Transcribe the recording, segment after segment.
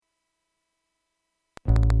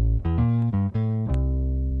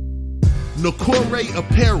Nakore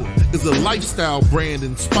Apparel is a lifestyle brand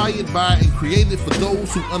inspired by and created for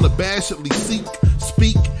those who unabashedly seek,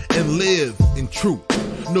 speak, and live in truth.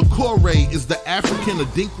 Nakore is the African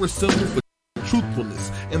Adinkra symbol for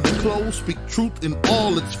truthfulness, and the clothes speak truth in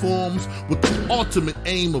all its forms with the ultimate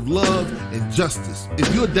aim of love and justice.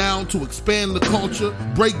 If you're down to expand the culture,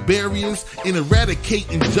 break barriers, and eradicate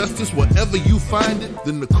injustice wherever you find it,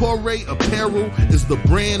 then Nakore Apparel is the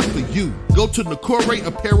brand for you. Go to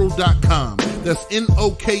NakoreApparel.com. That's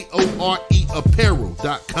N-O-K-O-R-E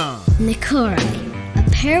Apparel.com. Nakore,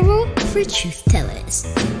 apparel for truth tellers.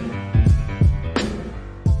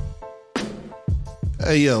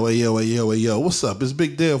 Hey yo, what's up? It's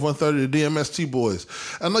Big Dev 130 the DMST Boys.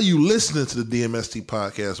 I know you listening to the DMST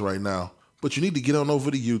podcast right now, but you need to get on over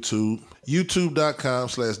to YouTube,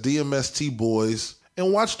 youtube.com/DMST Boys,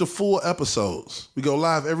 and watch the full episodes. We go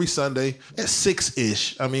live every Sunday at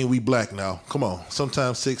 6-ish. I mean, we black now. Come on.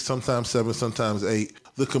 Sometimes 6, sometimes 7, sometimes 8.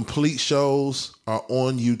 The complete shows are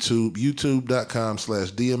on YouTube,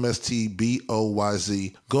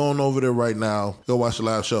 youtube.com/DMSTBOYZ. Go on over there right now. Go watch the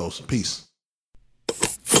live shows. Peace.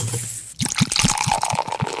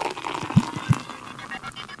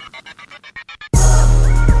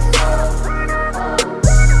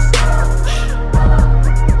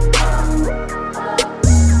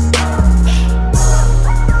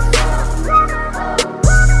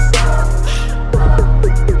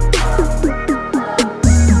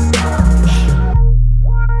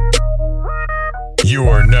 You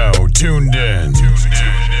are now tuned in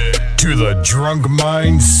to the Drunk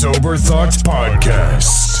Mind Sober Thoughts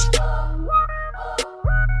Podcast.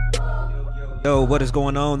 Yo, what is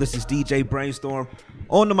going on? This is DJ Brainstorm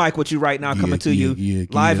on the mic with you right now, coming to you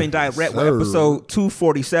live and direct with episode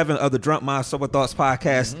 247 of the Drunk Mind Sober Thoughts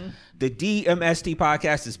Podcast. The DMST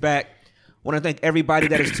Podcast is back. Want to thank everybody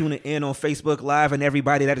that is tuning in on Facebook Live and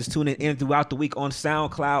everybody that is tuning in throughout the week on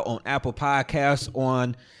SoundCloud, on Apple Podcasts,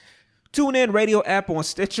 on TuneIn Radio app, on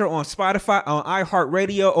Stitcher, on Spotify, on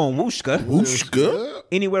iHeartRadio, on Wooshka.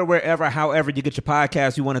 Anywhere, wherever, however you get your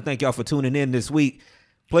podcast. We want to thank y'all for tuning in this week.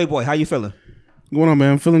 Playboy, how you feeling? What's going on,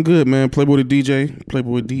 man? I'm feeling good, man. Playboy the DJ,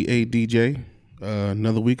 Playboy D-A-DJ.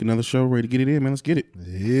 Another week, another show. Ready to get it in, man. Let's get it.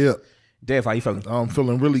 Yeah. Dev, how you feeling? I'm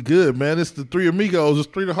feeling really good, man. It's the Three Amigos. It's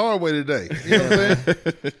three the hard way today. You know what I'm saying?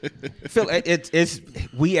 Phil,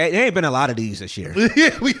 it ain't been a lot of these this year.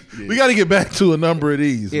 Yeah, we got to get back to a number of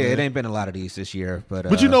these. Yeah, man. it ain't been a lot of these this year.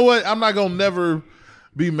 But you know what? I'm not gonna never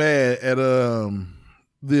be mad at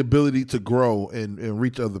the ability to grow and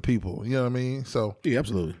reach other people. You know what I mean? So Yeah,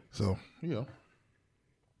 absolutely. So you know,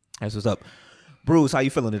 that's what's up. Bruce, how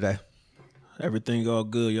you feeling today? Everything all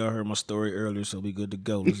good. Y'all heard my story earlier, so we good to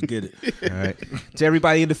go. Let's get it. All right. To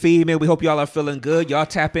everybody in the feed, man, we hope y'all are feeling good. Y'all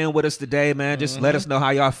tap in with us today, man. Just let us know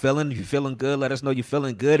how y'all feeling. If you're feeling good, let us know you're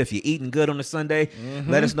feeling good. If you're eating good on a Sunday,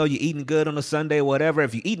 let us know you're eating good on a Sunday, whatever.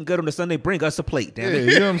 If you're eating good on a Sunday, bring us a plate, damn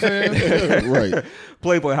it. you know what I'm saying? Right.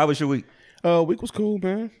 Playboy, how was your week? Week was cool,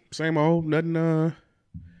 man. Same old. Nothing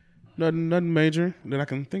major that I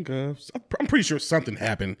can think of. I'm pretty sure something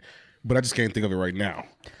happened, but I just can't think of it right now.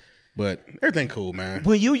 But everything cool, man.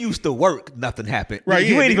 When you used to work, nothing happened. Right,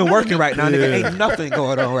 You yeah, ain't even nothing- working right now, nigga. Yeah. Ain't nothing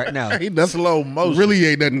going on right now. That's slow motion. Really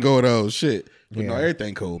ain't nothing going on. Shit. But no, Yeah.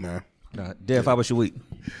 everything cool, man. Dev, how was your week?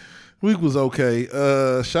 Week was okay.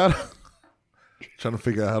 Shout out. Trying to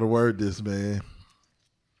figure out how to word this, man.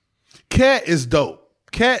 Kat is dope.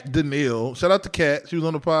 Kat Danielle. Shout out to Kat. She was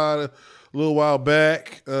on the pod a little while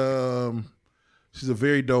back. She's a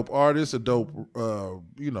very dope artist, a dope,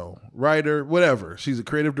 writer, whatever. She's a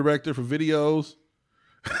creative director for videos.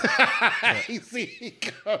 You see me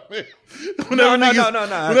coming. No.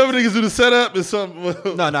 Whenever niggas do the setup, it's something.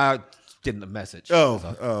 No, getting the message.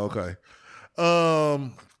 Okay.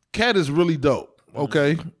 Kat is really dope.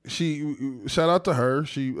 Okay, shout out to her.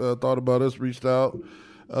 She thought about us, reached out.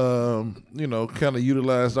 Kind of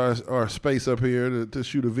utilized our space up here to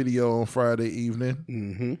shoot a video on Friday evening.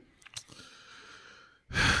 Mm-hmm.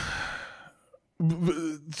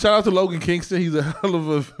 Shout out to Logan Kingston. He's a hell of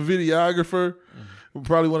a videographer.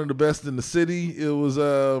 Probably one of the best in the city. It was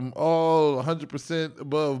all 100%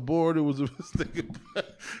 above board. It was a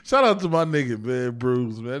shout out to my nigga, man,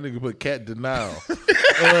 Bruce. Man, that nigga put Cat Denial.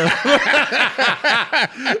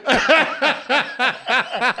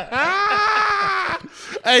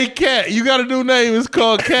 Hey, Cat, you got a new name. It's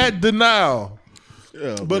called Cat Denial.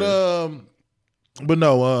 Yeah, but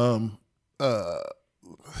no.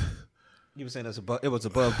 You were saying it was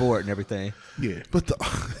above board and everything. Yeah. But the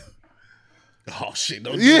oh shit!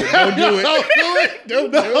 Don't do it! Don't do it!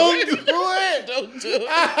 Don't do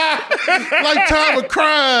it! like time of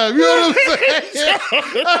crime. You know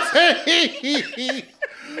what I'm saying?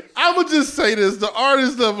 I would just say this: the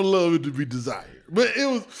artist left a little bit to be desired, but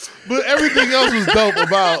everything else was dope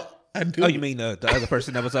about. Oh, you mean the other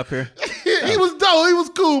person that was up here? He was dope. He was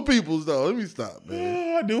cool peoples though. Let me stop, man.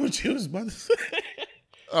 Oh, I knew what you was about to say.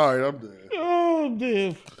 All right, I'm dead. Oh,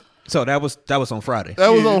 damn. So that was on Friday. That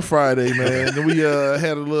was on Friday, man. And we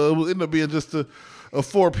had a little. It ended up being just a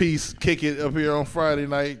 4-piece kick it up here on Friday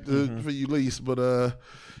night for you least. But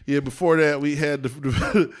yeah, before that we had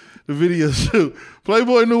the video shoot.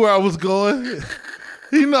 Playboy knew where I was going.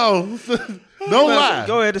 He knows. Don't lie.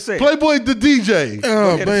 Go ahead and say it. Playboy the DJ.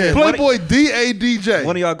 Oh, man. Playboy D-A-DJ.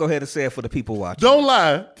 One of y'all go ahead and say it for the people watching. Don't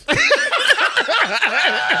lie.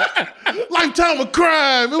 Lifetime of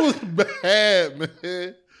crime. It was bad,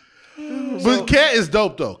 man. But Cat is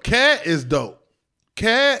dope though. Cat is dope.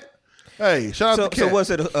 Cat. Hey, shout out to Cat. So was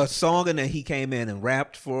it a song and then he came in and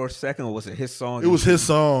rapped for a second, or was it his song? It was his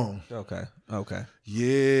song. Okay.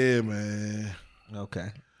 Yeah, man. Okay.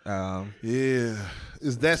 Yeah.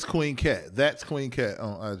 That's Queen Cat. That's Queen Cat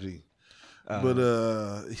on IG. But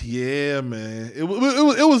yeah, man. It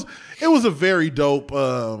was a very dope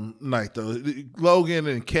night though. Logan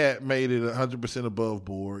and Cat made it 100% above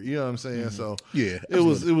board. You know what I'm saying? So yeah, it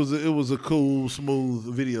was a cool, smooth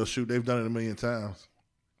video shoot. They've done it a million times.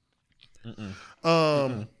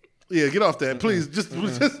 Yeah, get off that, please. Just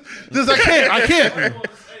I can't.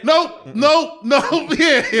 Nope.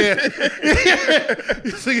 Yeah.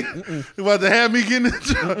 You see, you about to have me getting in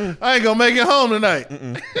trouble. I ain't gonna make it home tonight.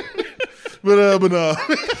 But no.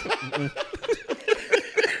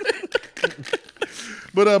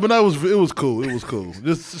 But no, it was cool. It was cool.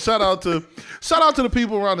 Just shout out to the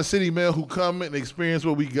people around the city, man, who come and experience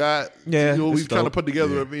what we got. Yeah, what we it's kind of dope. put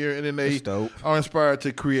together up here, and then they are inspired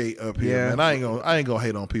to create up here. Yeah. Man, I ain't gonna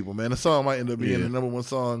hate on people, man. The song might end up being the number one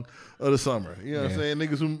song of the summer. You know what I'm saying?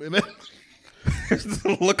 Niggas who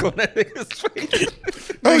Look on that nigga's face.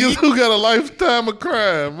 niggas who got a lifetime of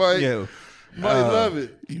crime, might love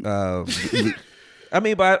it. I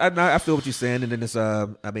mean, but I feel what you're saying, and then it's I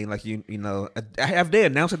mean, like you know, have they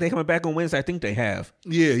announced that they're coming back on Wednesday? I think they have.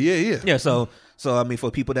 Yeah. So I mean, for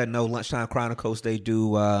people that know Lunchtime Chronicles, they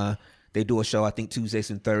do a show. I think Tuesdays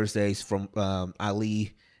and Thursdays from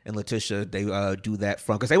Ali and Letitia. They do that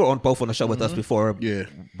from because they were both on the show with us before. Yeah,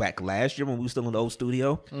 back last year when we were still in the old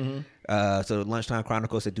studio. So Lunchtime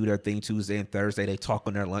Chronicles, they do their thing Tuesday and Thursday. They talk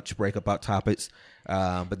on their lunch break about topics,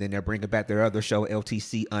 but then they're bringing back their other show,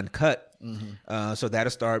 LTC Uncut. So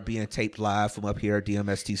that'll start being taped live from up here at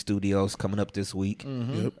DMST Studios coming up this week.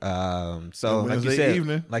 So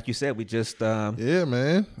like you said, we just yeah,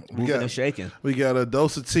 man, moving and shaking. We got a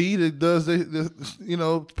dose of tea that does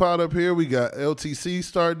the pod up here. We got LTC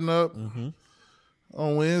starting up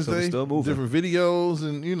on Wednesday. So still moving. Different videos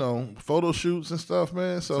and photo shoots and stuff,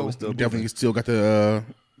 man. So we definitely still got to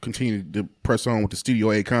continue to press on with the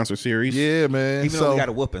Studio A concert series. Yeah, man. Even though we got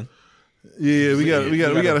a whooping. Yeah, we got a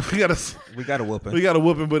whooping. We got a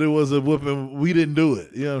whooping, but it was a whooping. We didn't do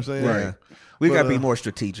it. You know what I'm saying? Right. We got to be more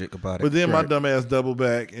strategic about it. But then my dumb ass double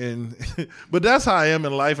back, but that's how I am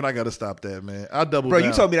in life, and I got to stop that, man. I double. Bro, down.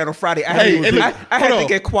 you told me that on Friday. I had to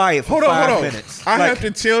get quiet for 5 minutes. I have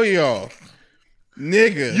to tell y'all,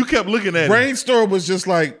 nigga. You kept looking at Brainstorm was just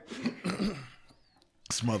like.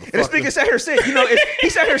 This motherfucker. And this nigga sat here saying, he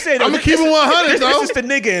sat here saying, I'm gonna keep it 100, though. This is the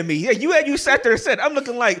nigga in me. Yeah, you sat there and said, I'm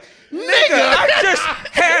looking like, nigga, I just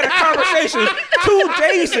had a conversation 2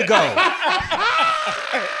 days ago.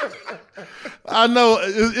 I know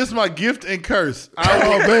it's my gift and curse.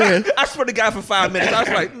 Man, I swear to God for 5 minutes. I was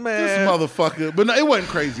like, man, this motherfucker. But no, it wasn't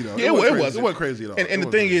crazy though. It wasn't. It wasn't crazy at all. And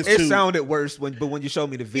the thing is, it too, sounded worse when you showed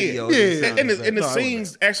me the video. and the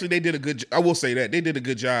scenes actually they did a good. I will say that they did a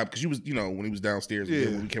good job because you was when he was downstairs and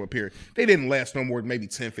then when we came up here, they didn't last no more than maybe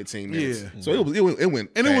 10-15 minutes. Yeah. So it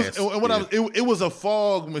went and fast. it was a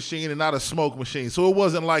fog machine and not a smoke machine. So it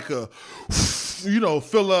wasn't like a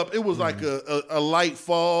fill up. It was like a light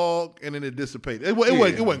fog and then it dissipated. It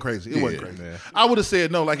wasn't crazy. It wasn't crazy. I would have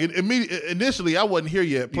said no. Like initially, I wasn't here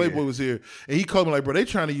yet. Playboy was here, and he called me like, "Bro, they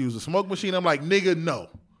trying to use a smoke machine." I'm like, "Nigga, no,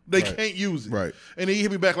 they can't use it." Right. And then he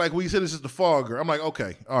hit me back like, "Well, you said it's just a fogger." I'm like,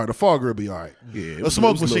 "Okay, all right, the fogger will be all right." Yeah, a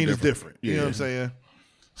smoke machine is different. You know what I'm saying?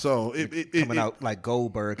 So it coming out like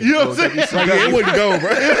Goldberg. You know what I'm saying? It wouldn't go,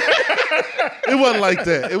 bro. It wasn't like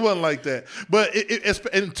that. It wasn't like that. But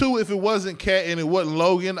and two, if it wasn't Cat and it wasn't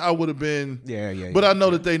Logan, I would have been. Yeah. But I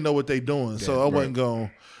know that they know what they're doing, so I wasn't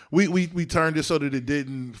going. We turned it so that it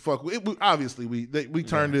didn't fuck with it. Obviously, we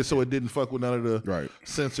turned it so it didn't fuck with none of the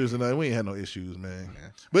sensors and we ain't had no issues, man. Yeah.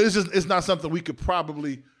 But it's not something we could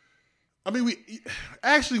probably. I mean, we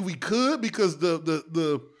could because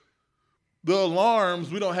the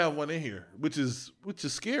alarms, we don't have one in here, which is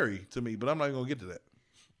scary to me. But I'm not even gonna get to that.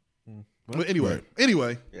 But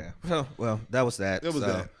anyway. Yeah. Well, that was that. That was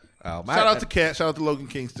that. Shout out to Kat. Shout out to Logan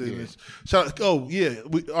Kingston. Yeah. Shout out,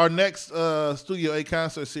 our next Studio A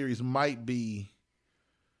concert series might be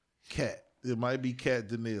Kat. It might be Kat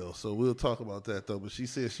Danielle. So we'll talk about that though. But she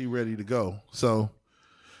said she's ready to go. So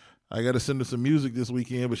I got to send her some music this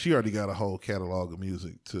weekend. But she already got a whole catalog of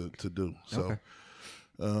music to do. So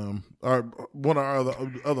one of our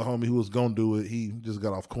other homie who was gonna do it, he just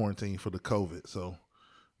got off quarantine for the COVID. So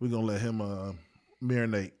we're gonna let him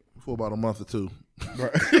marinate for about a month or two.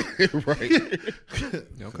 Right. Okay.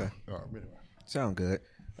 All right. Anyway. Sound good.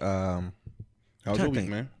 How was your week,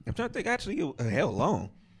 man? I'm trying to think. Actually, hell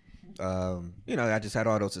long. I just had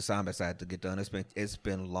all those assignments I had to get done. It's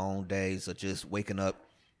been long days of just waking up,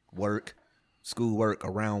 work, schoolwork,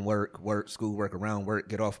 around work, schoolwork, around work,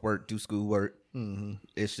 get off work, do schoolwork. Mm-hmm.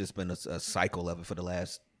 It's just been a cycle of it for the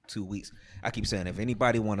last 2 weeks. I keep saying, if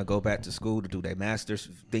anybody want to go back to school to do their master's,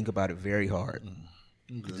 think about it very hard.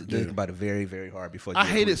 Think about it very, very hard before. I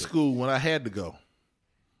hated school when I had to go.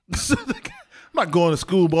 I'm not going to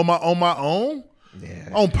school on my own. Yeah.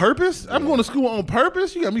 On purpose? I'm going to school on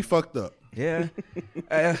purpose? You got me fucked up. Yeah.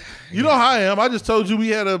 You know how I am. I just told you we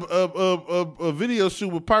had a video shoot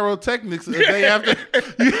with pyrotechnics a day after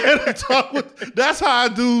you had to talk with. That's how I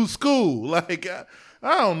do school. Like,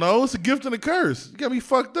 I don't know. It's a gift and a curse. You got me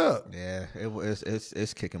fucked up. Yeah,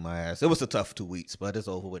 it's kicking my ass. It was a tough 2 weeks, but it's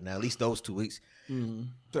over with now. At least those 2 weeks. Mm-hmm.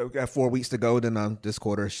 So we got 4 weeks to go. Then this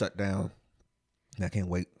quarter is shut down. And I can't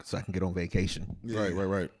wait so I can get on vacation. Yeah.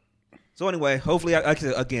 Right. So anyway, hopefully,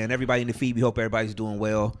 again, everybody in the feed, we hope everybody's doing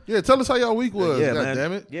well. Yeah, tell us how y'all week was. Yeah, God man.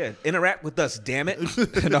 damn it. Yeah, interact with us, damn it.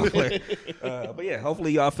 But yeah,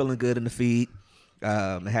 hopefully y'all feeling good in the feed.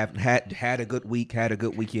 Have had a good week, had a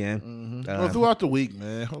good weekend. Mm-hmm. Throughout the week,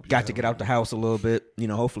 man. Got to get out the house a little bit.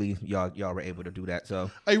 Hopefully y'all were able to do that.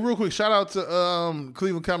 So hey, real quick, shout out to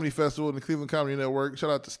Cleveland Comedy Festival and the Cleveland Comedy Network.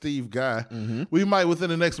 Shout out to Steve Guy. Mm-hmm. We might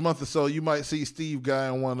within the next month or so, you might see Steve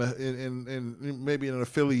Guy in maybe an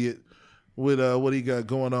affiliate with what he got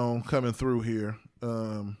going on coming through here.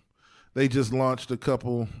 They just launched a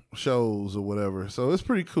couple shows or whatever. So it's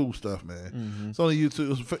pretty cool stuff, man. Mm-hmm. It's on the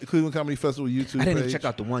YouTube. It's Cleveland Comedy Festival YouTube I didn't page. even check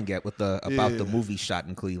out the one yet with about the movie shot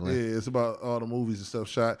in Cleveland. Yeah, it's about all the movies and stuff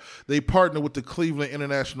shot. They partner with the Cleveland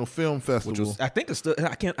International Film Festival. Which was, I think it's still,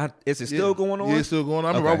 is it still going on? Yeah, it's still going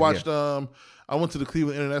on. I remember I watched, I went to the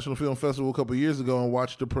Cleveland International Film Festival a couple of years ago and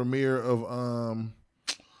watched the premiere of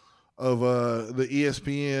the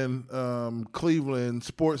ESPN Cleveland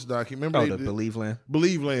sports documentary. Remember the Believeland?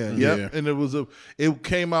 Believeland, yeah. And it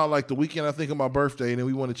came out like the weekend, I think, of my birthday, and then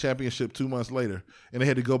we won the championship 2 months later. And they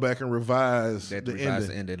had to go back and revise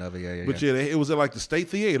the ending of it, yeah. But it was at like the State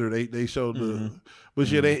Theater. They showed the... But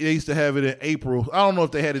yeah, they used to have it in April. I don't know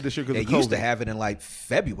if they had it this year because of COVID. They used to have it in like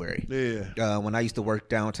February. Yeah. When I used to work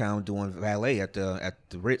downtown doing valet at the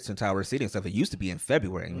Ritz and Tower City and stuff, it used to be in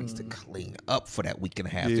February. And we used to clean up for that week and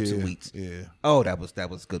a half to 2 weeks. Yeah. Oh, that was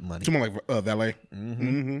good money. Someone like valet.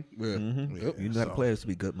 Mm-hmm. Yeah. Mm-hmm. Yep. You know how to play it to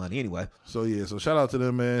be good money anyway. So shout out to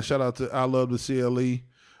them, man. Shout out to I Love the CLE.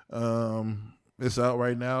 It's out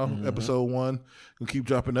right now, episode 1. We'll keep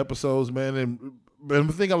dropping episodes, man. And the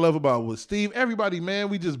thing I love about with Steve, everybody, man,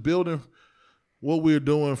 we just building what we're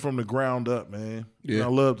doing from the ground up, man. Yeah. And I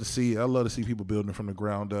love to see people building from the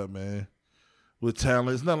ground up, man. With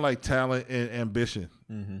talent. It's nothing like talent and ambition.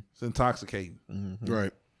 Mm-hmm. It's intoxicating. Mm-hmm.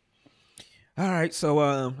 Right. All right,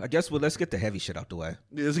 so I guess let's get the heavy shit out the way.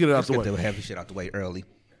 Yeah, let's get it out the way. Let's get the heavy shit out the way early.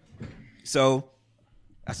 So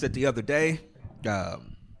I said the other day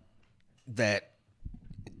that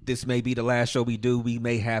this may be the last show we do. We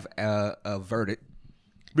may have a verdict.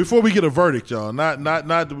 Before we get a verdict, y'all, not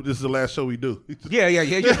this is the last show we do. Yeah. Yeah,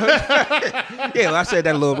 well, I said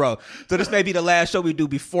that a little wrong. So this may be the last show we do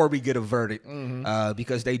before we get a verdict,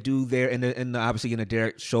 because they do there obviously in the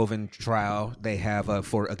Derek Chauvin trial, they have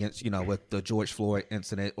against with the George Floyd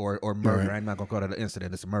incident or murder. Right. I'm not gonna call it an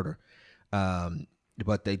incident; it's a murder.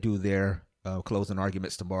 But they do their closing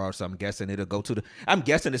arguments tomorrow, so I'm guessing it's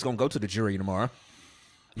gonna go to the jury tomorrow.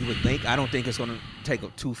 You would think. I don't think it's going to take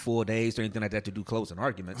 2 full days or anything like that to do closing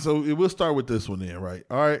arguments. So we'll start with this one then, right?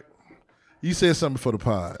 All right. You said something for the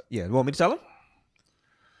pod. Yeah. You want me to tell him?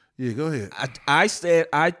 Yeah, go ahead. I said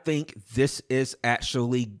I think this is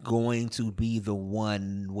actually going to be the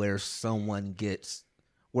one where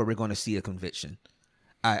where we're going to see a conviction.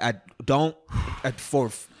 I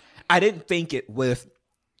didn't think it with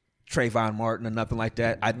Trayvon Martin or nothing like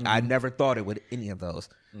that. I never thought it with any of those.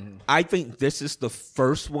 Mm-hmm. I think this is the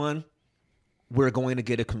first one we're going to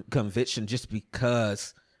get a conviction just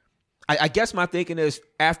because I guess my thinking is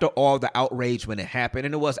after all the outrage when it happened,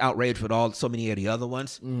 and it was outrage with so many of the other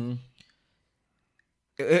ones,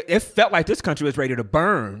 it felt like this country was ready to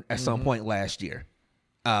burn at some point last year.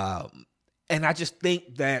 And I just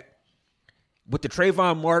think that with the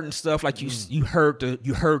Trayvon Martin stuff, like you heard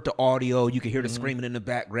the audio, you could hear the screaming in the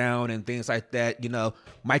background and things like that. You know,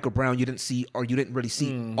 Michael Brown, you didn't really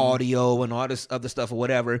see audio and all this other stuff or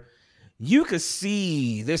whatever. You could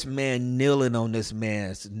see this man kneeling on this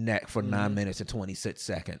man's neck for 9 minutes and 26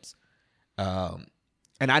 seconds.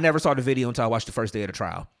 And I never saw the video until I watched the first day of the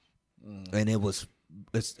trial, and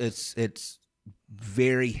it's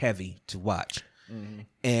very heavy to watch,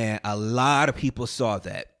 and a lot of people saw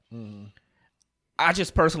that. I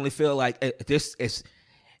just personally feel like this is.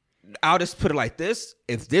 I'll just put it like this: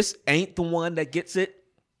 if this ain't the one that gets it,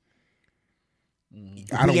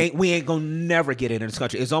 we ain't gonna never get it in this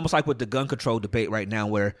country. It's almost like with the gun control debate right now,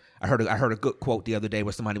 where I heard a good quote the other day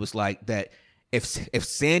where somebody was like that if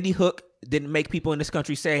Sandy Hook didn't make people in this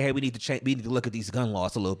country say, hey, we need to look at these gun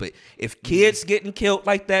laws a little bit. If kids getting killed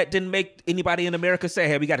like that didn't make anybody in America say,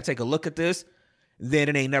 hey, we got to take a look at this, then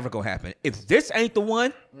it ain't never gonna happen. If this ain't the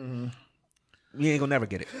one, we ain't gonna never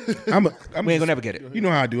get it. We ain't gonna never get it. You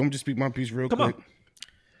know how I do. I'm just speak my piece real quick.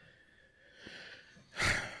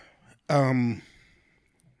 I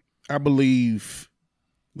believe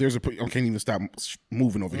there's I can't even stop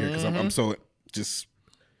moving over here because I'm so just.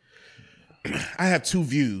 I have two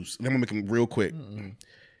views, and I'm gonna make them real quick.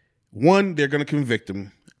 One, they're gonna convict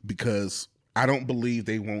him because I don't believe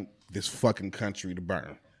they want this fucking country to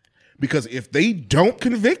burn. Because if they don't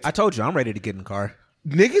convict, I told you I'm ready to get in the car.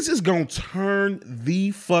 Niggas is gonna turn the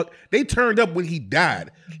fuck. They turned up when he died.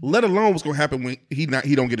 Let alone what's gonna happen when he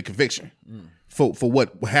don't get a conviction for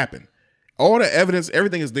what happened. All the evidence,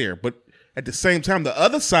 everything is there. But at the same time, the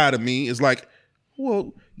other side of me is like,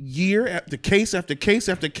 well, year after case after case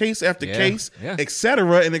after case after case, et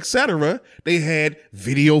cetera and et cetera. They had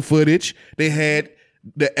video footage. They had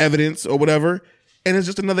the evidence or whatever. And it's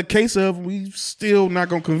just another case of we still not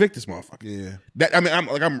gonna convict this motherfucker. Yeah, that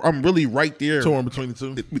I'm really right there, torn between the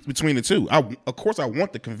two. Between the two, of course, I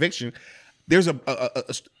want the conviction. There's a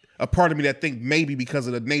part of me that think maybe because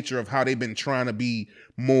of the nature of how they've been trying to be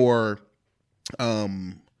more,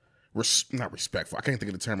 not respectful. I can't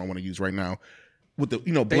think of the term I want to use right now. With the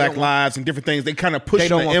Black Lives and different things, they kind of push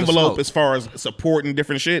the envelope as far as supporting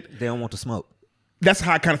different shit. They don't want to smoke. That's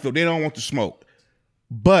how I kind of feel. They don't want to smoke.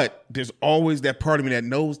 But there's always that part of me that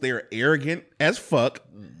knows they're arrogant as fuck.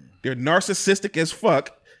 They're narcissistic as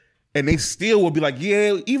fuck. And they still will be like,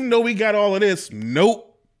 yeah, even though we got all of this,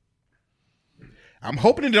 nope. I'm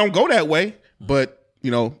hoping it don't go that way. But,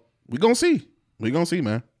 we're going to see. We're going to see,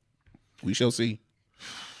 man. We shall see.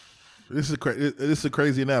 This is a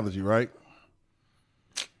crazy analogy, right?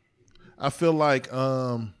 I feel like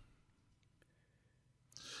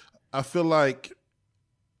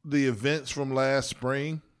the events from last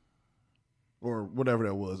spring or whatever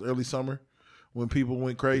that was, early summer, when people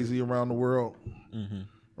went crazy around the world,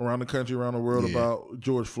 around the country, around the world about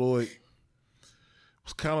George Floyd, it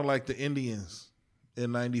was kind of like the Indians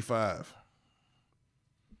in 95.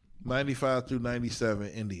 95 through 97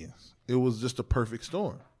 Indians. It was just a perfect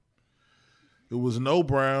storm. It was no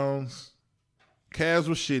Browns. Cavs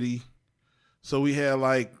were shitty. So we had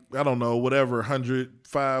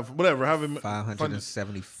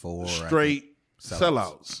 574 straight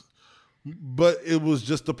sellouts. But it was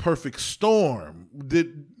just the perfect storm.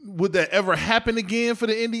 Would that ever happen again for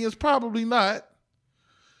the Indians? Probably not.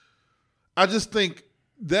 I just think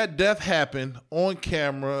that death happened on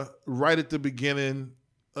camera right at the beginning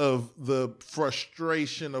of the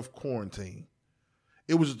frustration of quarantine.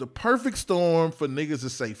 It was the perfect storm for niggas to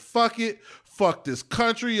say, fuck it, fuck this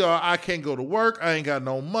country, y'all. I can't go to work. I ain't got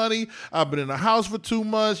no money. I've been in the house for 2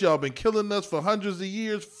 months. Y'all been killing us for hundreds of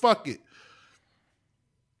years. Fuck it.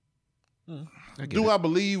 I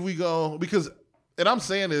believe we go? Because, and I'm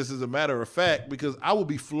saying this as a matter of fact, because I would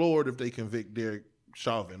be floored if they convict Derek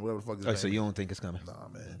Chauvin, whatever the fuck his name. So you don't think it's coming? Nah,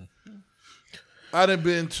 man. I done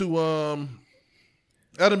been too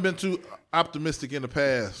optimistic in the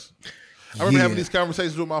past. I remember having these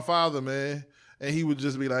conversations with my father, man, and he would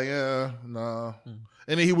just be like, yeah, nah. And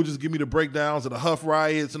then he would just give me the breakdowns of the Huff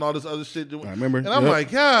riots and all this other shit. I remember. And I'm like,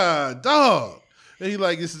 God, dog. And he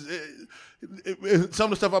like, this is some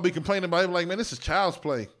of the stuff I'll be complaining about. I'm like, man, this is child's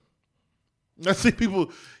play. I see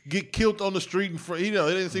people get killed on the street in front. They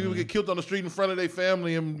didn't see people get killed on the street in front of their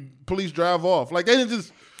family and police drive off. Like they didn't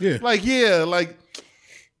just,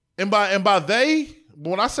 and by they.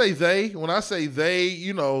 When I say they,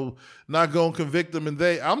 not gonna convict them, and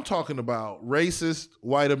I'm talking about racist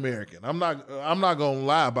white American. I'm not gonna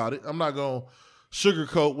lie about it. I'm not gonna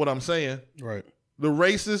sugarcoat what I'm saying. Right. The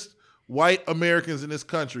racist white Americans in this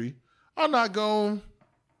country are not gonna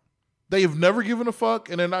They have never given a fuck,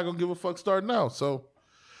 and they're not gonna give a fuck starting now. So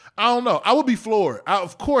I don't know. I would be floored.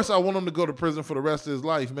 Of course, I want him to go to prison for the rest of his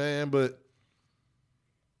life, man. But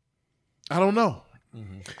I don't know.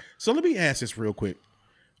 Mm-hmm. So let me ask this real quick: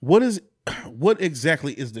 what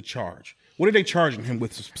exactly is the charge? What are they charging him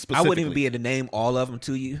with specifically? I wouldn't even be able to name all of them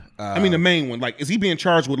to you. I mean, the main one, like, is he being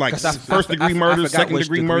charged with like first degree murder, second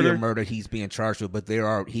degree murder? He's being charged with, but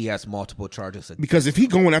he has multiple charges. Because if he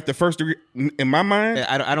going after first degree, in my mind,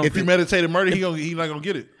 I don't. If premeditated murder, he's not gonna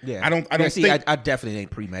get it. Yeah, I don't think. I definitely ain't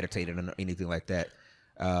premeditated or anything like that.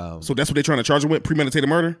 So that's what they're trying to charge him with, premeditated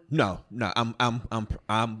murder? No,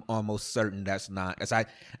 I'm almost certain that's not. As I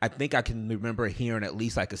think I can remember hearing at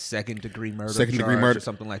least like a second degree murder or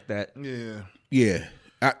something like that. Yeah.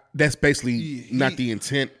 That's basically not the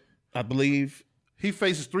intent, I believe. He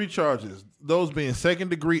faces 3 charges, those being second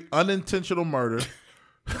degree unintentional murder,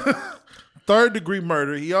 third degree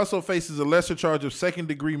murder. He also faces a lesser charge of second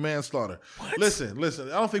degree manslaughter. What? Listen.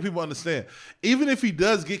 I don't think people understand. Even if he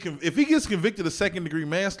does if he gets convicted of second degree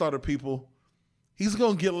manslaughter, people, he's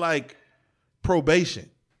gonna get like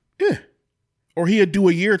probation. Yeah, or he'll do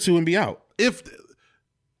a year or 2 and be out. If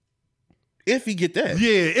he get that,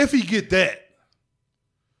 if he get that.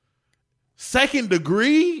 Second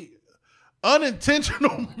degree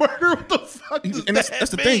unintentional murder. What the fuck does and that's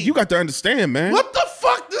the mean? thing. You got to understand, man. What the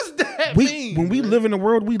fuck does that mean? When we live in the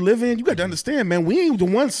world we live in, you got to understand, man. We ain't the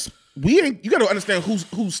ones. You got to understand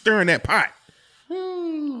who's stirring that pot.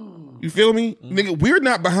 You feel me, nigga? We're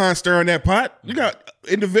not behind stirring that pot. You got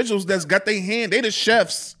individuals that's got their hand. They the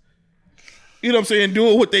chefs. You know what I'm saying?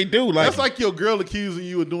 Doing what they do. Like, that's like your girl accusing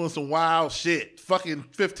you of doing some wild shit, fucking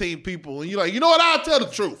 15 people, and you're like, you know what? I'll tell the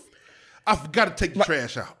truth. I've got to take the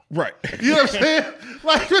trash out. Right. You know what I'm saying?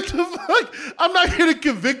 Like, what the fuck? I'm not here to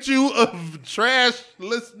convict you of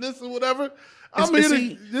trashlessness or whatever.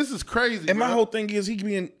 This is crazy. And my whole thing is he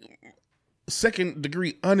being second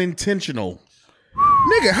degree unintentional.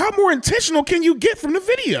 Nigga, how more intentional can you get from the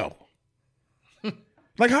video?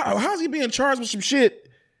 Like, how's he being charged with some shit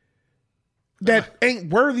that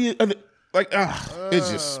ain't worthy of it? Like,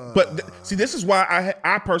 it's just. But see, this is why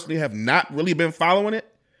I personally have not really been following it.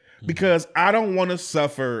 Because I don't want to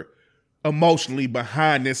suffer emotionally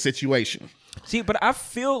behind this situation. See, but I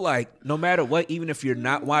feel like no matter what, even if you're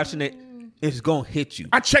not watching it, it's gonna hit you.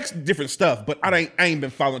 I checked different stuff, but I ain't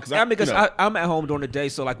been following because I'm at home during the day,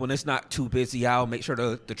 so like when it's not too busy, I'll make sure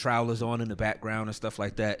the trial is on in the background and stuff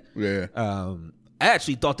like that. Yeah. I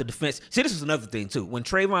actually thought the defense. See, this is another thing too. When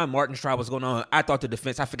Trayvon Martin's trial was going on, I thought the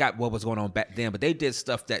defense. I forgot what was going on back then, but they did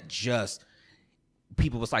stuff that just.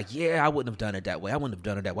 People was like, yeah, I wouldn't have done it that way. I wouldn't have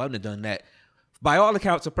done it that way. I wouldn't have done that. By all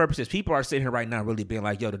accounts and purposes, people are sitting here right now really being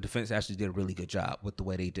like, yo, the defense actually did a really good job with the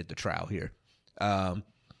way they did the trial here. Can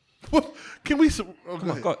we...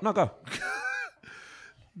 Go.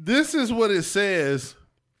 This is what it says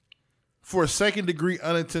for second degree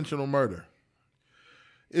unintentional murder.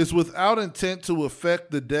 Is without intent to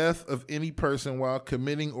affect the death of any person while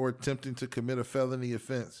committing or attempting to commit a felony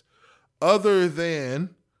offense other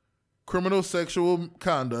than... criminal sexual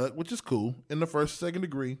conduct, which is cool, in the first or second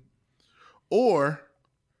degree, or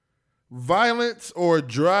violence or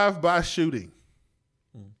drive-by shooting.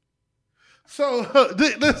 So,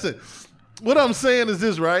 listen, what I'm saying is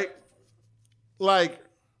this, right? Like,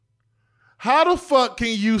 how the fuck can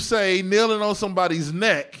you say kneeling on somebody's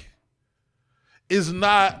neck is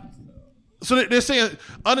not... So they're saying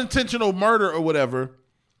unintentional murder or whatever,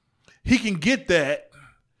 he can get that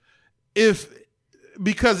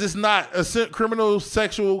because it's not a criminal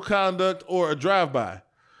sexual conduct or a drive-by.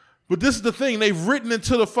 But this is the thing. They've written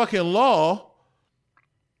into the fucking law,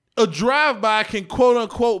 a drive-by can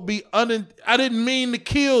quote-unquote be I didn't mean to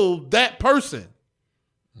kill that person.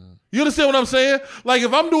 You understand what I'm saying? Like,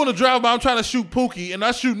 if I'm doing a drive-by, I'm trying to shoot Pookie, and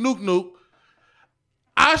I shoot Nuke,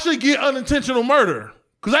 I should get unintentional murder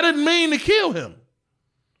because I didn't mean to kill him.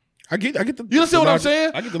 I get the. You understand what I'm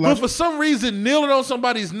saying? I get the logic. But for some reason, kneeling on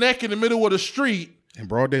somebody's neck in the middle of the street in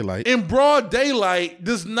broad daylight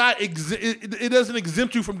does not it doesn't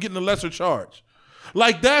exempt you from getting a lesser charge.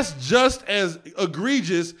 Like, that's just as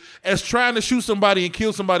egregious as trying to shoot somebody and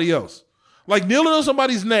kill somebody else. Like, kneeling on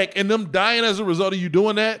somebody's neck and them dying as a result of you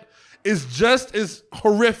doing that is just as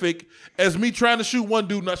horrific as me trying to shoot one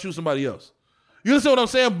dude and not shoot somebody else. You understand what I'm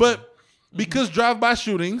saying? But because drive-by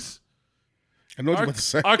shootings I know what you're about to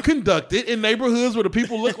say. Are conducted in neighborhoods where the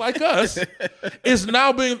people look like us, it's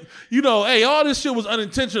now being, hey, all this shit was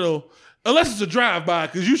unintentional, unless it's a drive-by,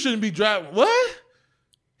 because you shouldn't be driving. What?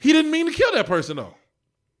 He didn't mean to kill that person, though.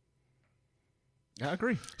 I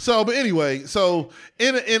agree. So, but anyway,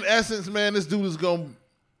 in essence, man, this dude is going,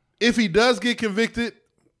 if he does get convicted,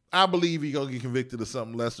 I believe he's going to get convicted of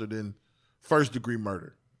something lesser than first-degree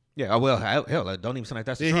murder. Yeah, well, hell, don't even sound like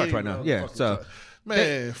that's the charge right now. Yeah, so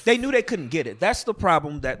man, they knew they couldn't get it. That's the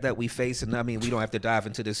problem that we face, and I mean, we don't have to dive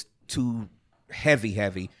into this too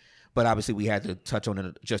heavy, but obviously we had to touch on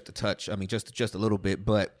it just a touch. I mean, just a little bit,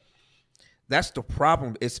 but that's the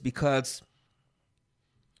problem. It's because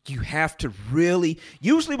you have to really.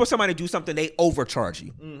 Usually, when somebody do something, they overcharge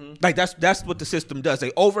you. Mm-hmm. Like that's what the system does.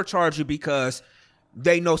 They overcharge you because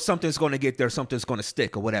they know something's going to get there, something's going to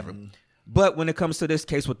stick, or whatever. Mm-hmm. But when it comes to this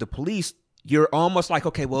case with the police, you're almost like,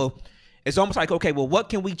 okay, well, what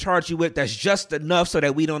can we charge you with that's just enough so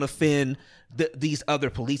that we don't offend these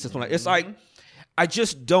other police? It's like, I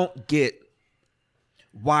just don't get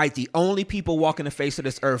why the only people walking the face of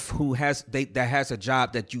this earth that has a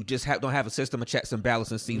job that you just don't have a system of checks and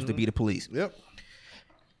balances seems to be the police. Yep.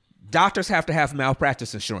 Doctors have to have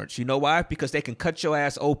malpractice insurance. You know why? Because they can cut your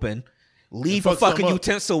ass open, leave a fucking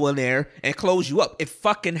utensil in there, and close you up. It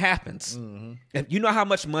fucking happens. Mm-hmm. And you know how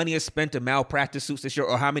much money is spent in malpractice suits this year,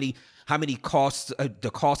 or how many costs, the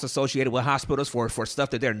costs associated with hospitals for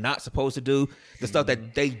stuff that they're not supposed to do, the stuff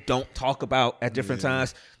that they don't talk about at different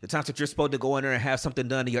times, the times that you're supposed to go in there and have something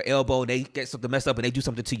done to your elbow, and they get something messed up, and they do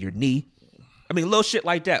something to your knee. I mean, little shit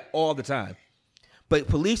like that all the time. But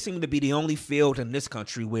police seem to be the only field in this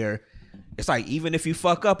country where it's like, even if you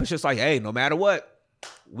fuck up, it's just like, hey, no matter what,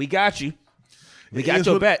 we got you. We got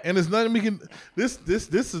your back. And it's nothing we can. This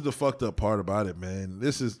is the fucked up part about it, man.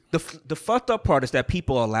 This is the fucked up part is that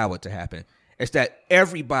people allow it to happen. It's that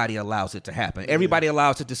everybody allows it to happen. Everybody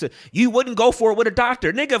allows it to say, you wouldn't go for it with a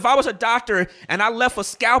doctor. Nigga, if I was a doctor and I left a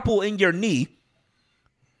scalpel in your knee,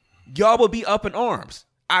 y'all would be up in arms.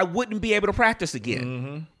 I wouldn't be able to practice again.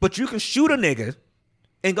 Mm-hmm. But you can shoot a nigga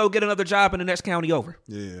and go get another job in the next county over.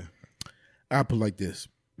 Yeah. I'll put it like this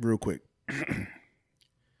real quick.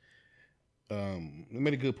 They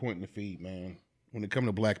made a good point in the feed, man. When it comes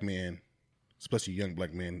to black men, especially young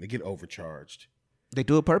black men, they get overcharged. They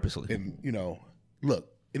do it purposely. And, look,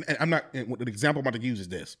 and I'm not, and the example I'm about to use is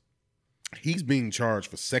this. He's being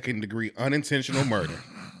charged for second-degree unintentional murder.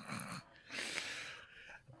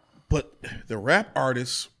 But the rap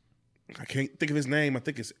artist, I can't think of his name. I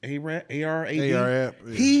think it's A-Rap. Yeah.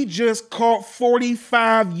 He just caught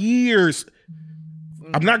 45 years.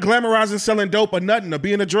 I'm not glamorizing selling dope or nothing or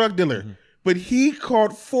being a drug dealer. Mm-hmm. But he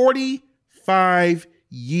caught 45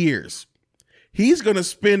 years. He's going to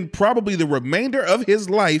spend probably the remainder of his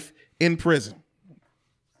life in prison.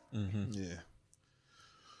 Mm-hmm. Yeah.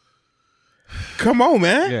 Come on,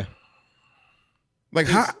 man. Yeah. Like,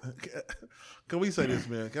 how? Can we say this,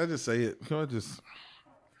 man? Can I just say it? Can I just?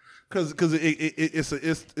 Because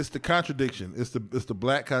it's the contradiction. It's the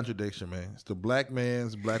black contradiction, man. It's the black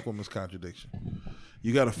man's, black woman's contradiction.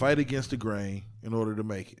 You got to fight against the grain in order to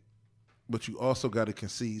make it. But you also got to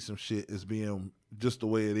concede some shit as being just the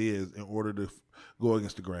way it is in order to go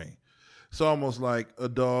against the grain. It's almost like a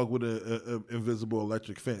dog with an invisible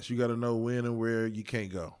electric fence. You got to know when and where you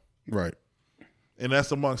can't go. Right. And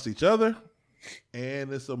that's amongst each other,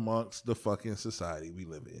 and it's amongst the fucking society we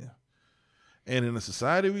live in. And in the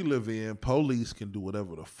society we live in, police can do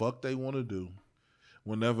whatever the fuck they want to do,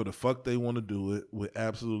 whenever the fuck they want to do it, with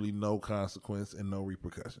absolutely no consequence and no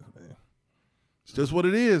repercussions, man. It's just what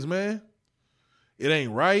it is, man. It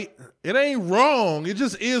ain't right. It ain't wrong. It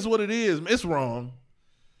just is what it is. It's wrong.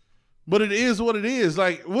 But it is what it is.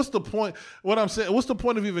 Like, what's the point? What I'm saying, what's the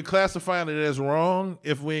point of even classifying it as wrong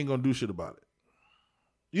if we ain't gonna do shit about it?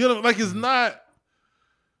 You know, like, it's not,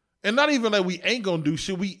 and not even like we ain't gonna do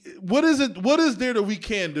shit. What is it? What is there that we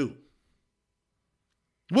can do?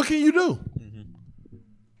 What can you do?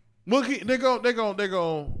 Mm-hmm. They're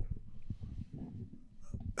going.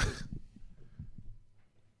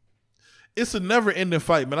 It's a never-ending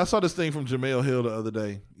fight, man. I saw this thing from Jemele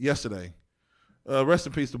Hill yesterday. Rest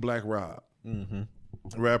in peace to Black Rob,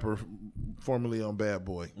 rapper formerly on Bad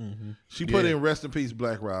Boy. Mm-hmm. She put in "Rest in peace,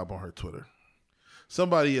 Black Rob" on her Twitter.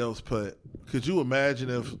 Somebody else put, could you imagine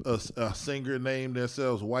if a singer named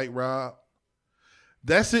themselves White Rob?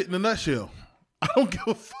 That's it in a nutshell. I don't give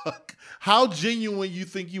a fuck how genuine you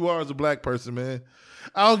think you are as a black person, man.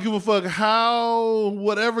 I don't give a fuck how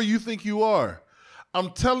whatever you think you are.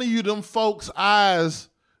 I'm telling you, them folks' eyes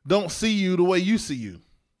don't see you the way you see you.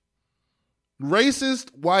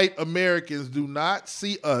 Racist white Americans do not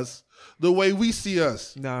see us the way we see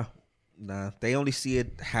us. Nah. They only see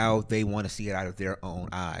it how they want to see it out of their own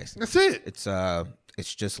eyes. That's it.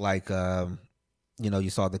 It's just like you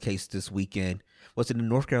saw the case this weekend. Was it in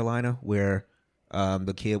North Carolina where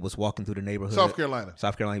the kid was walking through the neighborhood? South Carolina.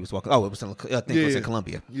 He was walking. Oh, it was it was in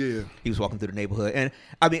Columbia. Yeah. He was walking through the neighborhood, and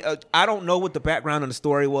I mean, I don't know what the background of the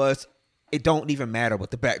story was. it don't even matter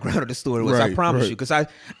what the background of the story was. I promise you, because I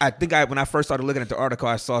think when I first started looking at the article,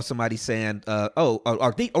 I saw somebody saying,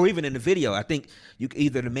 or even in the video, I think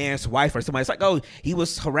either the man's wife or somebody's like, oh, he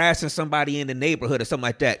was harassing somebody in the neighborhood or something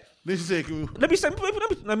like that. Let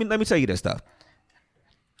me tell you this stuff.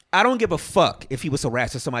 I don't give a fuck if he was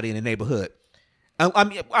harassing somebody in the neighborhood. I'm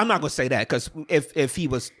not gonna say that, because if he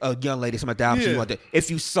was a young lady, something like that,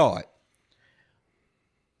 if you saw it,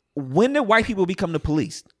 when the white people become the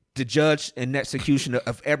police, the judge and executioner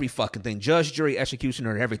of every fucking thing, judge, jury,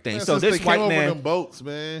 executioner, and everything. Man, so this they white came man, over them boats,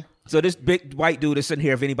 man. So this big white dude is sitting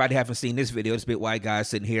here. If anybody haven't seen this video, this big white guy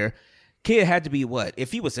sitting here. Kid had to be what?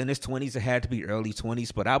 If he was in his 20s, it had to be early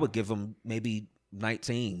 20s. But I would give him maybe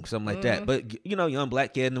 19, something like that. But young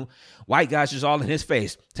black kid, and white guys just all in his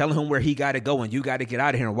face, telling him where he got to go and you got to get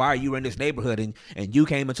out of here. And why are you in this neighborhood? And you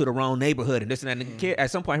came into the wrong neighborhood and this and that. And the kid,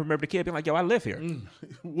 at some point, I remember the kid being like, "Yo, I live here."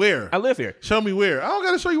 Where? I live here. Show me where. I don't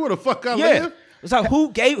got to show you where the fuck I live. It's like,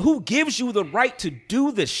 who gives you the right to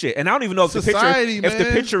do this shit? And I don't even know if the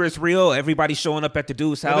picture is real. Everybody showing up at the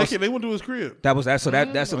dude's house. They went to his crib. That's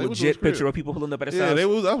a legit picture of people pulling up at his house. I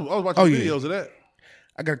was watching videos of that.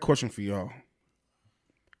 I got a question for y'all.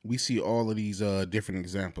 We see all of these different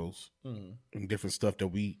examples and different stuff that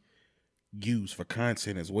we use for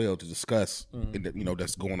content as well to discuss,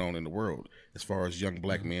 that's going on in the world as far as young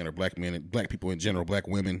black men or black men and black people in general, black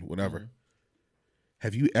women, whatever.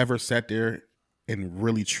 Have you ever sat there and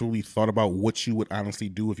really truly thought about what you would honestly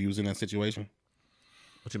do if you was in that situation?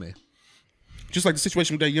 What you mean? Just like the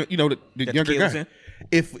situation with that, the younger guy.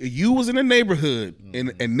 If you was in a neighborhood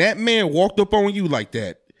and that man walked up on you like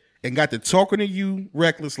that and got to talking to you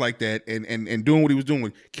reckless like that and doing what he was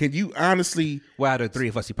doing, can you honestly... Well, out of the three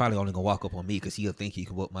of us, he probably only going to walk up on me because he'll think he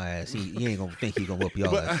can whoop my ass. He ain't going to think he going to whoop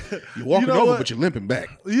y'all ass. You're walking over, but you're limping back.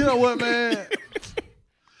 You know what, man?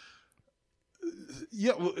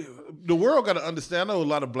 Yeah, the world got to understand. I know a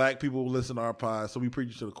lot of black people listen to our pod, so we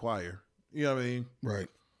preach to the choir. You know what I mean? Right.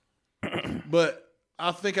 But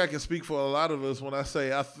I think I can speak for a lot of us when I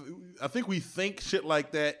say I think we think shit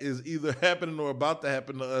like that is either happening or about to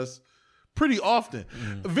happen to us pretty often.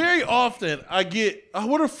 Very often I get,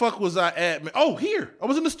 where the fuck was I at? Man? Oh, here. I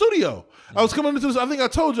was in the studio. I was coming into this. I think I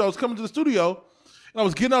told you I was coming to the studio, and I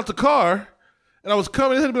was getting out the car, and I was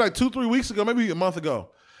coming. It had to be like 2-3 weeks ago, maybe a month ago.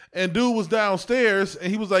 And dude was downstairs,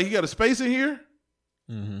 and he was like, "You got a space in here?"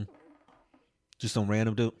 Just some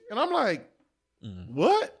random dude. And I'm like,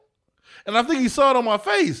 "What?" And I think he saw it on my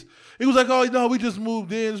face. He was like, "Oh, no, we just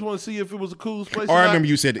moved in. Just want to see if it was a cool place." Oh, I remember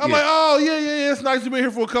you said it. I'm like, "Oh, yeah. It's nice you've been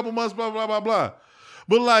here for a couple months, blah, blah, blah, blah."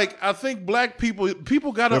 But, like, I think black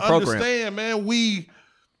people got to understand, man,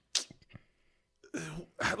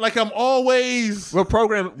 like I'm always... We're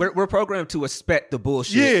programmed to expect the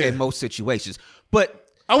bullshit in most situations. But...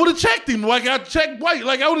 I would have checked him like I checked White.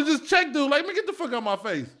 Like I would have just checked dude. Like, man, get the fuck out of my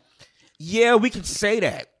face. Yeah, we can say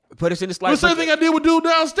that. But it's in this like... The same thing I did with dude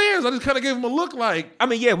downstairs. I just kind of gave him a look like... I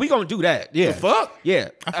mean, yeah, we going to do that. Yeah. The fuck?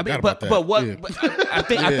 Yeah. I mean, but what... Yeah. But I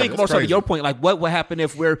think more so to your point, like what would happen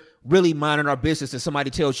if we're really minding our business and somebody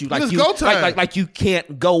tells you like you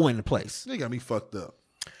can't go in the place? They got me fucked up.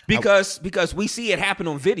 Because we see it happen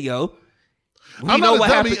on video. We know what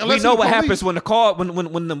happens. We know what happens when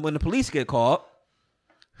the police get called.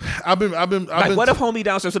 I've been like, what if homie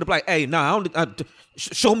downstairs would have like, "Hey, nah,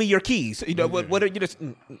 show me your keys." You know what are you just?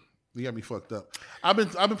 You got me fucked up. I've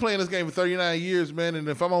been playing this game for 39 years, man. And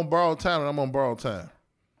if I'm on borrowed time, I'm on borrowed time.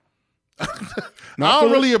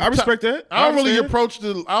 I respect that. I don't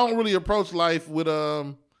really approach life with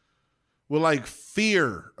like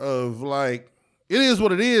fear of like. It is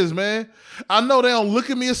what it is, man. I know they don't look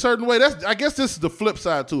at me a certain way. I guess this is the flip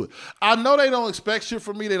side to it. I know they don't expect shit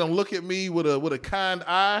from me. They don't look at me with a kind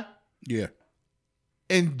eye. Yeah.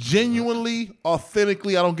 And genuinely,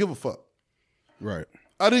 authentically, I don't give a fuck. Right.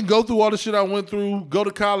 I didn't go through all the shit I went through, go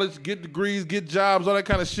to college, get degrees, get jobs, all that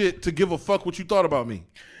kind of shit to give a fuck what you thought about me.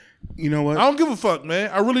 You know what? I don't give a fuck,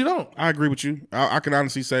 man. I really don't. I agree with you. I can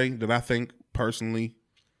honestly say that I think personally,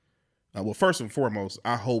 well, first and foremost,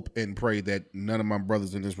 I hope and pray that none of my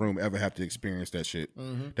brothers in this room ever have to experience that shit.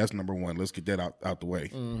 That's number one. Let's get that out the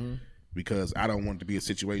way. Because I don't want it to be a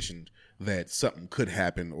situation that something could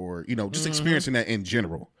happen or, just experiencing that in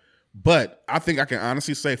general. But I think I can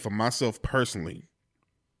honestly say for myself personally,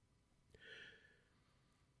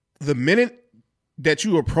 the minute that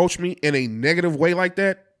you approach me in a negative way like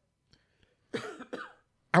that,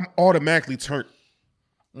 I'm automatically turned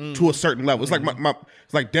to a certain level. It's like my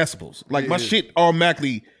it's like decibels. Like my shit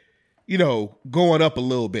automatically, going up a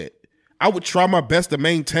little bit. I would try my best to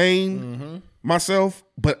maintain myself,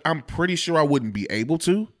 but I'm pretty sure I wouldn't be able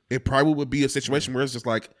to. It probably would be a situation where it's just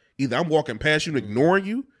like either I'm walking past you and ignoring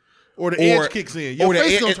you, Or the edge kicks in. Your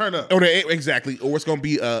face gonna turn up. Exactly. Or it's gonna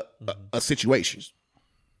be a situation.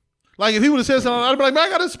 Like if he would have said something, I'd be like, man, I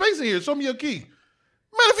got a space in here. Show me your key.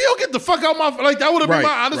 Man, if you don't get the fuck out my like that would have been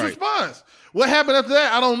my honest response. What happened after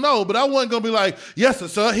that, I don't know. But I wasn't gonna be like, yes,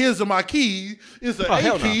 sir, here's my key. It's an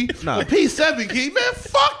A key, a P7 key. Man,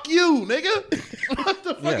 fuck you, nigga. What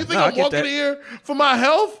the fuck you think I'm walking here for my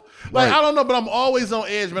health? Like, I don't know, but I'm always on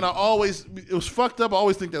edge, man. It was fucked up. I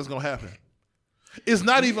always think that's gonna happen. It's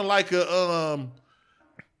not even like a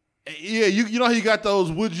you know how you got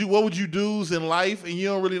those what would you do's in life and you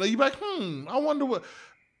don't really know. You're like, I wonder what.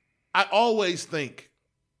 I always think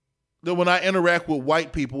that when I interact with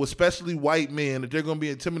white people, especially white men, that they're going to be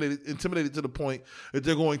intimidated to the point that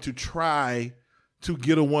they're going to try to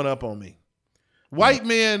get a one-up on me. White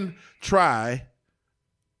men try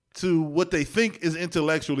to what they think is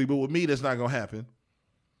intellectually, but with me, that's not going to happen.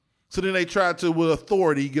 So then they try to, with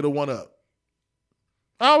authority, get a one-up.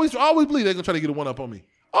 I always believe they're going to try to get a one-up on me.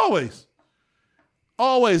 Always.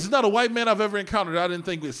 It's not a white man I've ever encountered I didn't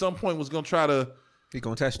think at some point was going to try to... He's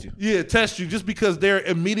going to test you. Yeah, test you just because they're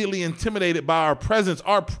immediately intimidated by our presence.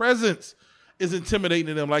 Our presence is intimidating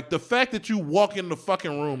to them. Like the fact that you walk in the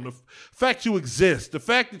fucking room, the fact you exist, the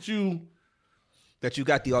fact that you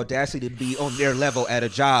got the audacity to be on their level at a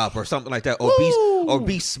job or something like that, or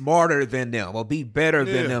be smarter than them, or be better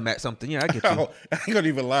than them at something. Yeah, I get you. I ain't gonna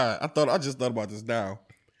even lie. I just thought about this now.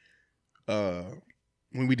 When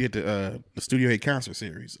we did the Studio 8 concert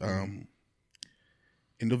series,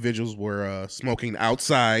 individuals were smoking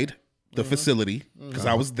outside the facility because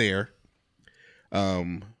I was there.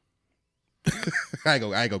 I ain't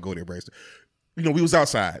gonna go there, Brace. We was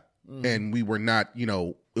outside and we were not.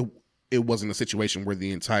 It wasn't a situation where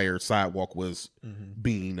the entire sidewalk was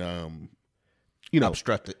being,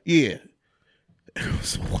 obstructed. Yeah, it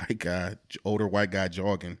was a older white guy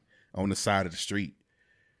jogging on the side of the street,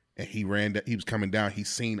 and he was coming down. He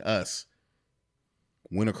seen us,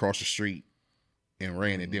 went across the street, and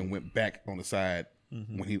ran, and then went back on the side.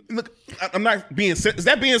 When he look, I'm not being. Is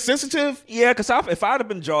that being sensitive? Yeah, because if I'd have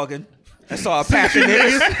been jogging and saw a pack of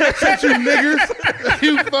niggas, such you niggers,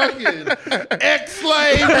 you fucking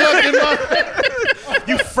ex-slave looking,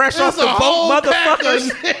 you fresh off the boat,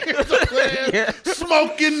 motherfuckers,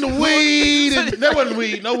 smoking the weed, and that wasn't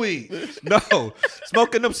weed, no weed, no,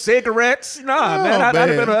 smoking them cigarettes. Nah, man, I'd have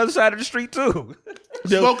been on the other side of the street too.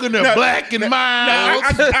 Smoking the black and mild.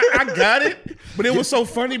 I got it, but it was so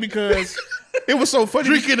funny because it was so funny.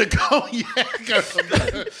 Drinking a cognac,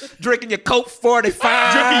 drinking your Coke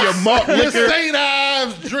 45, drinking your malt liquor, St.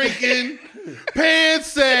 Ives, drinking,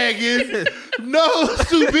 pants sagging, nose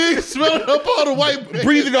too big, smelling up all the white man.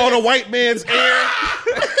 Breathing on a white man's air.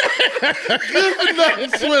 Good for nothing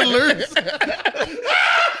swindlers.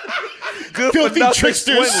 Good Filthy for nothing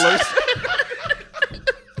tricksters. swindlers.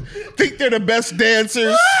 Think they're the best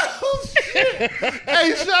dancers.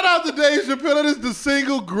 Hey, shout out to Dave Chappelle. That is the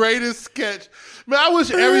single greatest sketch. Man, I wish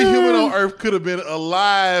every human on earth could have been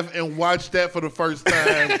alive and watched that for the first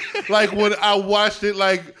time. Like when I watched it,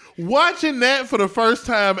 like watching that for the first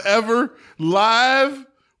time ever live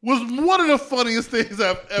was one of the funniest things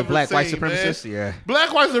I've ever seen. Black white supremacists, yeah.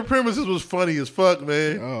 Black white supremacists was funny as fuck,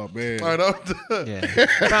 man. Oh man. I don't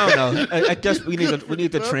know. I guess we need to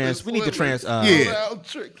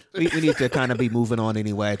kind of be moving on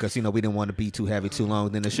anyway because we didn't want to be too heavy too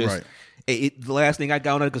long. Then it's just the last thing I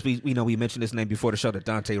got on it because we mentioned this name before the show, the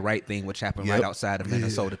Dante Wright thing, which happened right outside of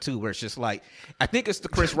Minnesota too, where it's just like I think it's the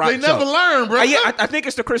Chris Rock. They never learn, bro. I think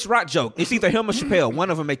it's the Chris Rock joke. It's either him or Chappelle. One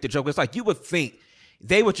of them make the joke. It's like you would think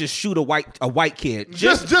they would just shoot a white kid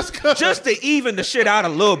just to even the shit out a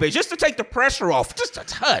little bit, just to take the pressure off, just a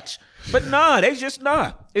touch. But nah, they just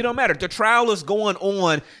not. It don't matter. The trial is going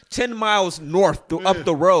on 10 miles north up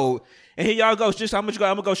the road, and here y'all go. Just I'm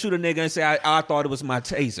gonna go shoot a nigga and say I thought it was my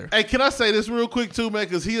taser. Hey, can I say this real quick too, man?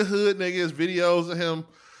 Because he a hood nigga. His videos of him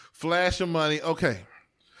flashing money. Okay,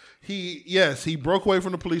 he broke away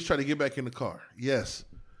from the police, tried to get back in the car. Yes.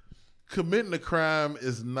 Committing a crime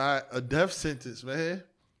is not a death sentence, man.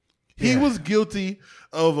 He was guilty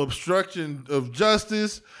of obstruction of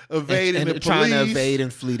justice, evading the police, trying to evade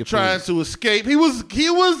and flee the trying to escape. He was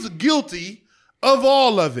guilty of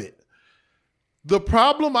all of it. The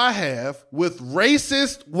problem I have with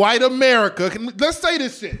racist white America, let's say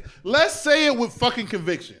this shit. Let's say it with fucking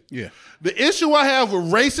conviction. Yeah. The issue I have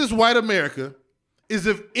with racist white America is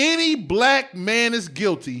if any black man is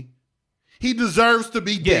guilty, he deserves to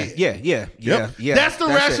be dead. Yeah. That's the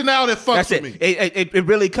rationale that fucks with me. It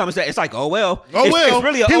really comes to, it's like, oh well. He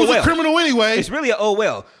was a criminal anyway. It's really a oh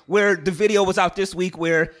well. Where the video was out this week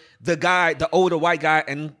where the older white guy,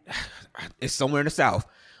 and it's somewhere in the South,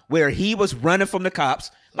 where he was running from the cops.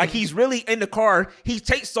 Like he's really in the car. He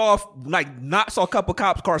takes off, like knocks a couple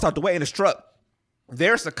cars out the way in his truck.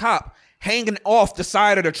 There's a cop hanging off the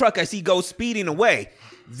side of the truck as he goes speeding away.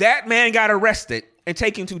 That man got arrested and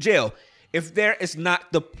taken to jail. If there is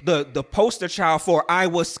not the poster child for I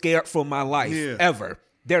was scared for my life ever.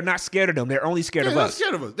 They're not scared of them. They're only scared of us. They're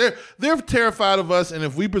scared of us. They're terrified of us, and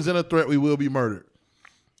if we present a threat, we will be murdered.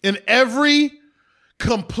 And every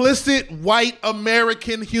complicit white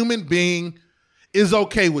American human being is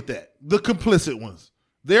okay with that. The complicit ones.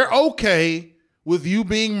 They're okay with you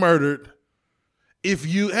being murdered if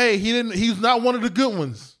he's not one of the good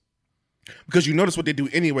ones. Because you notice what they do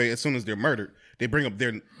anyway as soon as they're murdered. They bring up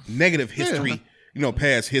their negative history,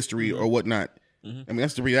 past history or whatnot. I mean,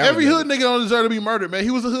 that's the reality. Every hood nigga don't deserve to be murdered, man. He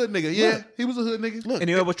was a hood nigga. Yeah, he was a hood nigga. Look, and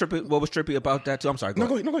you know what was trippy about that too? I'm sorry. Go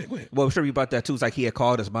ahead. What was trippy about that too is like he had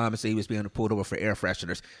called his mom and said he was being pulled over for air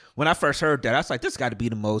fresheners. When I first heard that, I was like, this got to be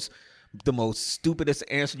the most stupidest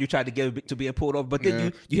answer you tried to give to being pulled over. But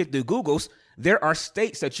then you hit the Googles. There are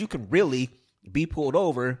states that you can really be pulled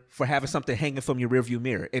over for having something hanging from your rearview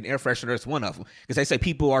mirror, and air freshener is one of them. Because they say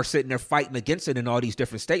people are sitting there fighting against it in all these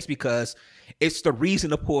different states because it's the reason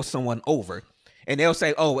to pull someone over. And they'll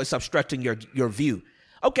say, oh, it's obstructing your view.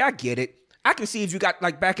 Okay, I get it. I can see if you got,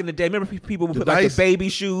 like, back in the day, remember people would put like the baby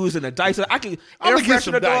shoes and the dice. Air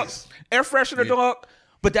freshener, dog.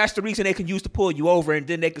 But that's the reason they can use to pull you over, and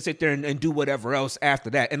then they can sit there and do whatever else after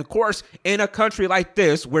that. And of course, in a country like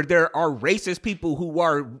this, where there are racist people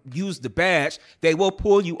who use the badge, they will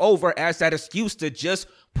pull you over as that excuse to just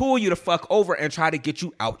pull you the fuck over and try to get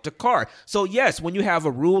you out the car. So yes, when you have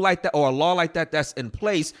a rule like that or a law like that that's in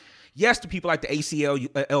place, yes, the people like the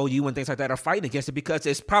ACLU and things like that are fighting against it because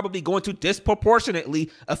it's probably going to disproportionately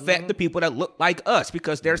affect the people that look like us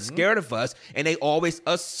because they're scared of us and they always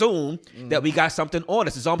assume that we got something on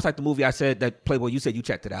us. It's almost like the movie I said that Playboy, you said you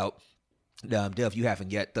checked it out. Dev, you haven't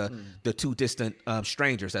yet. The Two Distant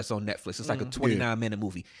Strangers that's on Netflix. It's like a 29-minute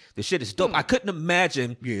movie. The shit is dope. I couldn't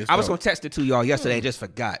imagine. I was going to text it to y'all yesterday. I just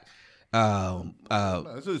forgot.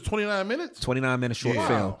 It's 29 minutes? 29-minute short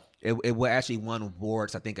film. It actually won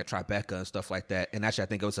awards, I think, at Tribeca and stuff like that. And actually, I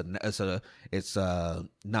think it's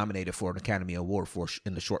nominated for an Academy Award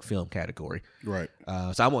in the short film category. Right.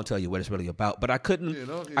 So I won't tell you what it's really about. But I couldn't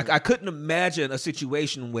I couldn't imagine a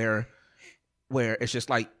situation where it's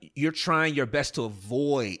just like you're trying your best to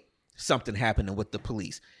avoid something happening with the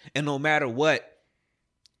police, and no matter what.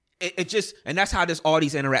 It just, and that's how all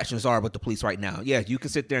these interactions are with the police right now. Yeah, you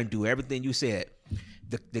can sit there and do everything you said.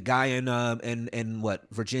 The guy in what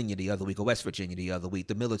Virginia the other week or West Virginia the other week,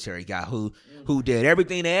 the military guy who did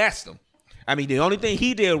everything they asked him. I mean, the only thing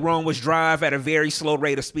he did wrong was drive at a very slow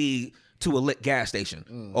rate of speed to a lit gas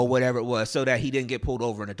station or whatever it was, so that he didn't get pulled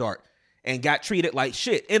over in the dark. And got treated like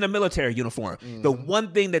shit in a military uniform. The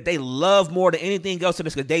one thing that they love more than anything else in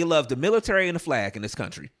this country, they love the military and the flag in this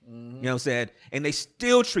country. You know what I'm saying? And they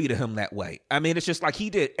still treated him that way. I mean, it's just like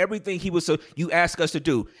he did everything you ask us to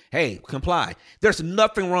do. Hey, comply. There's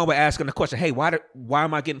nothing wrong with asking the question, hey, why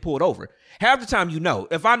am I getting pulled over? Half the time,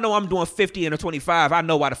 if I know I'm doing 50 and a 25, I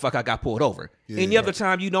know why the fuck I got pulled over. Any other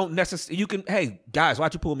time, you don't necessarily, hey, guys,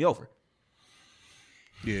 why'd you pull me over?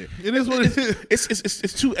 Yeah. It is what it is.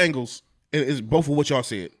 It's two angles. It's both of what y'all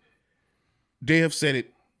said. Dev said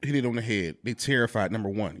it, hit it on the head. They terrified, number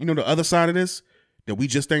one. You know the other side of this that we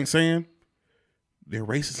just ain't saying? They're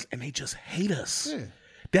racist and they just hate us. Yeah.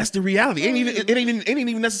 That's the reality. It ain't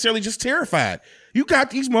even necessarily just terrified. You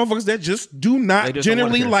got these motherfuckers that just do not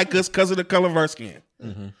generally like us because of the color of our skin.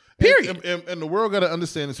 Mm-hmm. Period. And the world got to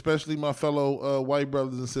understand, especially my fellow white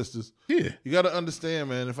brothers and sisters. Yeah. You got to understand,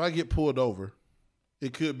 man, if I get pulled over,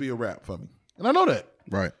 it could be a wrap for me. And I know that.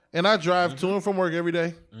 Right. And I drive to and from work every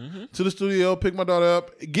day, to the studio, pick my daughter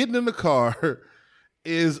up. Getting in the car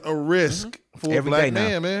is a risk for a black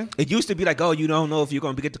man, man. It used to be like, oh, you don't know if you're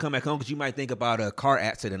going to get to come back home because you might think about a car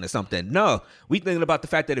accident or something. No, we thinking about the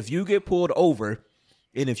fact that if you get pulled over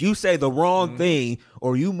and if you say the wrong thing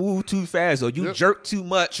or you move too fast or you jerk too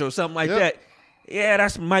much or something like that,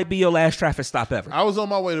 that might be your last traffic stop ever. I was on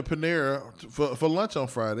my way to Panera for lunch on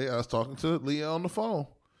Friday. I was talking to Leah on the phone.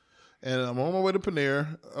 And I'm on my way to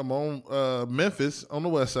Panera. I'm on Memphis on the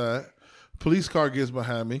west side. Police car gets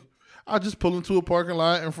behind me. I just pull into a parking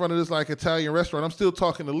lot in front of this like Italian restaurant. I'm still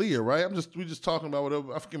talking to Leah, right? We just talking about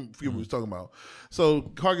whatever. I forget what we was talking about. So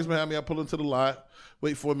car gets behind me. I pull into the lot.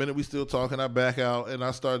 Wait for a minute. We still talking. I back out and I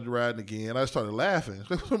started riding again. I started laughing.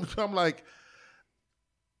 I'm like,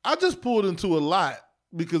 I just pulled into a lot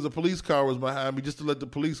because the police car was behind me just to let the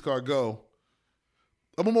police car go.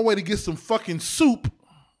 I'm on my way to get some fucking soup.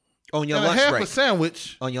 On your and lunch half break. A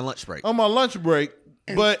sandwich. On your lunch break. On my lunch break.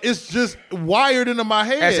 But it's just wired into my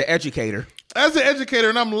head. As an educator. as an educator,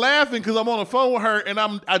 and I'm laughing because I'm on the phone with her, and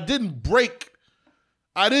I didn't break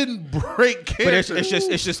character. But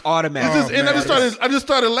it's just automatic. And I just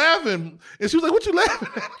started laughing, and she was like, "What you laughing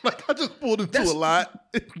at?" I'm like, I just pulled into a lot.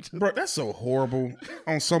 Bro, that's so horrible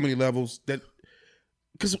on so many levels.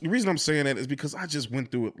 Because the reason I'm saying that is because I just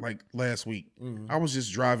went through it like last week. I was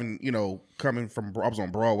just driving, coming from. I was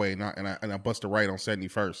on Broadway, and I busted a right on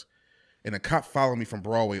 71st, and a cop followed me from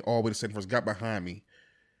Broadway all the way to 71st, got behind me.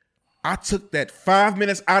 I took that 5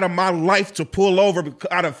 minutes out of my life to pull over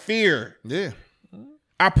out of fear. Yeah.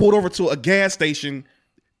 I pulled over to a gas station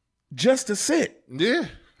just to sit. Yeah.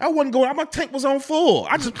 I wasn't going, my tank was on full.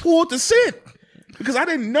 I just pulled to sit because I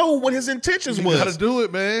didn't know what his intentions was. You gotta do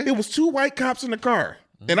it, man. It was 2 white cops in the car.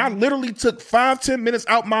 And I literally took 5-10 minutes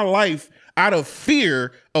out my life out of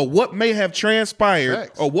fear of what may have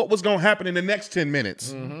transpired or what was going to happen in the next 10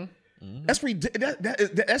 minutes. That's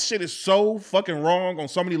that shit is so fucking wrong on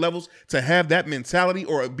so many levels to have that mentality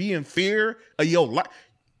or be in fear of your life.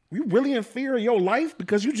 You really in fear of your life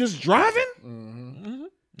because you just driving?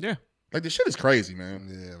 Yeah. Like, this shit is crazy, man.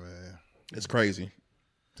 Yeah, man. It's crazy.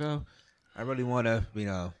 So I really want to,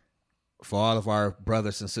 for all of our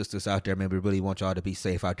brothers and sisters out there, man, we really want y'all to be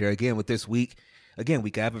safe out there. Again, with this week, we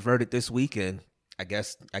got a verdict this week, and I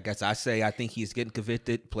guess I say I think he's getting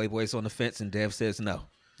convicted. Playboy's on the fence, and Dev says no.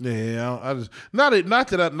 Yeah, I just not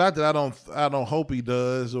that I don't hope he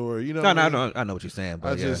does, or No, I know what you're saying,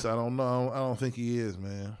 but I don't know. I don't think he is,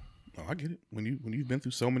 man. Oh, I get it. When you've been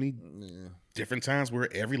through so many different times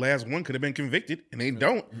where every last one could have been convicted and they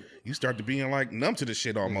don't, you start to being like numb to the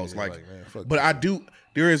shit almost. Man, but I do.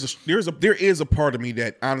 There is a part of me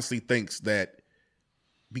that honestly thinks that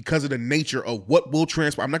because of the nature of what will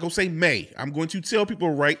transpire, I'm not gonna say may. I'm going to tell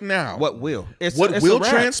people right now what will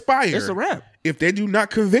transpire. It's a wrap. If they do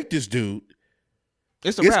not convict this dude,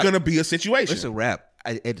 it's gonna be a situation. It's a wrap.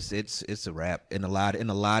 It's a wrap in a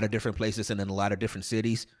lot of different places and in a lot of different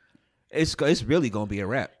cities. It's really gonna be a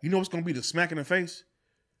wrap. You know what's gonna be the smack in the face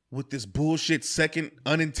with this bullshit second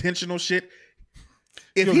unintentional shit?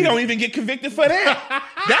 If he don't even get convicted for that,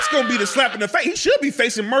 that's gonna be the slap in the face. He should be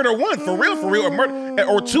facing murder 1 for real, or murder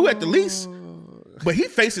or 2 at the least. But he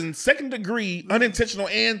facing 2nd degree, unintentional,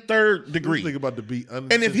 and 3rd degree. Think about the beat.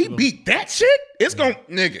 And if he beat that shit, it's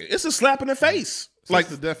it's a slap in the face. So like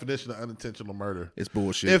the definition of unintentional murder. It's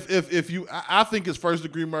bullshit. If you, I think it's 1st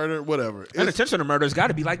degree murder, whatever. Unintentional murder has got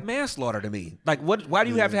to be like manslaughter to me. Like what? Why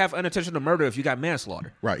do you have to have unintentional murder if you got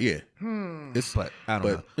manslaughter? Right. Yeah. But I don't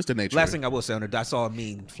know. It's the nature. Last thing I will say on it, I saw a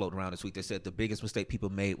meme floating around this week that said the biggest mistake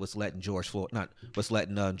people made was letting George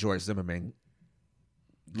Zimmerman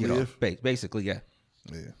get off. Basically, yeah.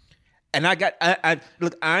 Yeah. And I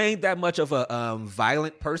look. I ain't that much of a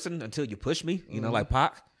violent person until you push me. Like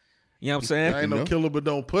Pac. You know what I'm saying? I ain't no killer, but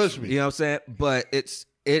don't push me. You know what I'm saying? But it's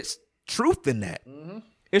truth in that.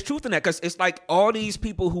 It's truth in that because it's like all these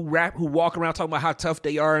people who walk around talking about how tough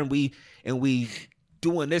they are, and we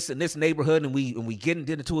doing this in this neighborhood, and we getting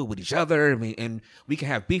into it with each other, and we can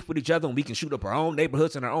have beef with each other, and we can shoot up our own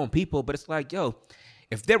neighborhoods and our own people. But it's like, yo,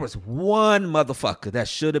 if there was one motherfucker that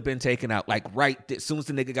should have been taken out, like as soon as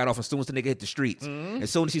the nigga got off, as soon as the nigga hit the streets, as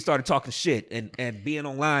soon as he started talking shit and being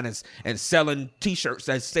online and selling T-shirts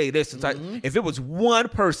that say this, if it was one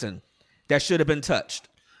person that should have been touched.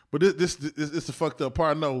 But this is the fucked up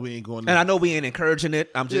part. I know we ain't going there. And I know we ain't encouraging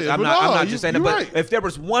it. I'm not just saying it. But right. If there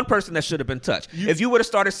was one person that should have been touched, if you would have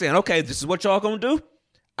started saying, okay, this is what y'all gonna do,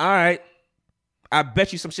 all right, I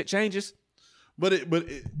bet you some shit changes. But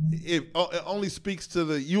it only speaks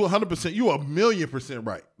to you 100%. You 1,000,000%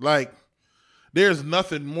 right. Like there's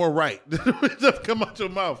nothing more right that come out your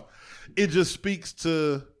mouth. It just speaks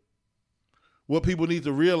to what people need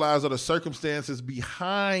to realize are the circumstances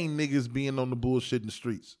behind niggas being on the bullshit in the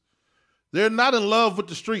streets. They're not in love with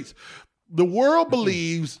the streets. The world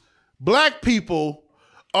believes black people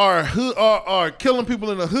are killing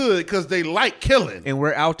people in the hood because they like killing, and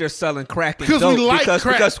we're out there selling crack and because dope we like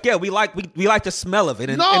crack. Because we like the smell of it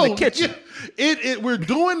in the kitchen. We're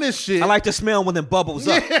doing this shit. I like the smell when it bubbles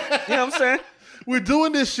up. You know what I'm saying? We're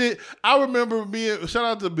doing this shit. I remember shout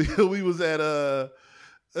out to Bill. We was at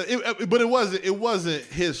but it wasn't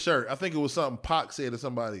his shirt. I think it was something Pac said to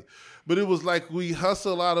somebody. But it was like we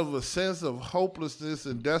hustle out of a sense of hopelessness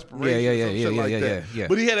and desperation. Yeah.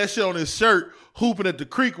 But he had that shit on his shirt, hooping at the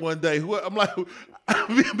creek one day. I'm like,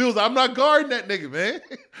 Bill's like, I'm not guarding that nigga, man.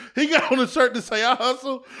 He got on a shirt to say I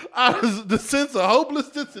hustle out of the sense of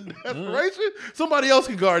hopelessness and desperation. Somebody else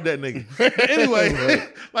can guard that nigga. Anyway,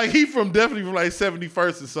 like he definitely from like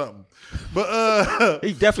 71st or something. But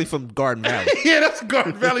he's definitely from Garden Valley. Yeah, that's a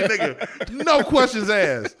Garden Valley nigga. No questions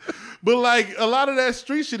asked. But like a lot of that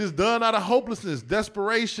street shit is done out of hopelessness,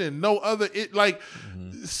 desperation, no other.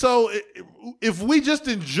 So if we just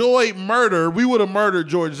enjoyed murder, we would have murdered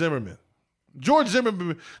George Zimmerman. George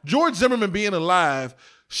Zimmerman being alive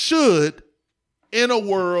should, in a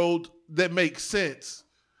world that makes sense,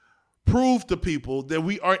 prove to people that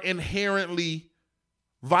we are inherently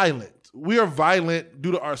violent. We are violent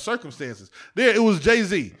due to our circumstances. There, it was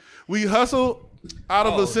Jay-Z. We hustle out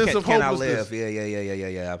of a sense of can hopelessness. I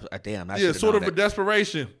live? Yeah. Damn. Sort of a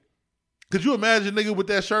desperation. Could you imagine nigga with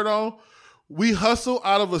that shirt on? We hustle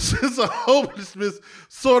out of a sense of hopelessness,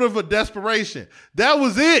 sort of a desperation. That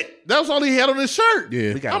was it. That was all he had on his shirt.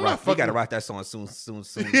 Yeah, we gotta rock that song soon as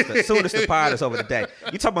the pod is over the day.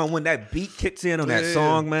 You talking about when that beat kicks in on that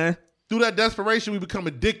song, man? Through that desperation, we become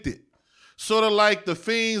addicted. Sort of like the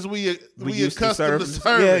fiends we accustomed to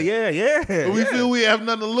serving. Yeah. We feel we have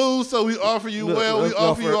nothing to lose, so we offer you we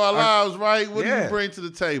offer you our lives, right? What do you bring to the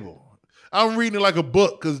table? I'm reading it like a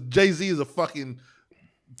book because Jay-Z is a fucking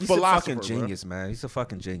philosopher. He's a fucking genius, man. He's a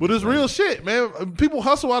fucking genius. But it's real shit, man. People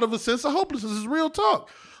hustle out of a sense of hopelessness. It's real talk.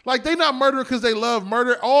 Like, they not murdering because they love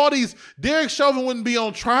murder. All these, Derek Chauvin wouldn't be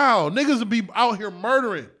on trial. Niggas would be out here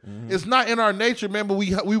murdering. Mm-hmm. It's not in our nature, man, but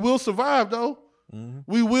we will survive, though. Mm-hmm.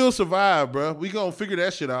 We will survive, bro. We gonna figure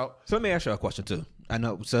that shit out. So let me ask you a question too. I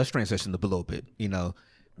know, so let's transition a little bit. We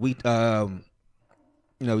you're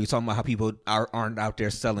talking about how people aren't out there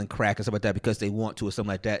selling crack and stuff like that because they want to or something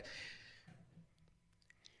like that.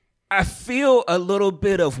 I feel a little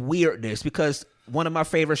bit of weirdness because one of my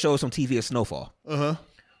favorite shows on TV is Snowfall.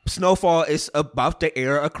 Snowfall is about the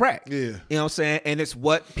era of crack. Yeah. You know what I'm saying? And it's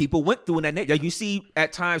what people went through in that. You see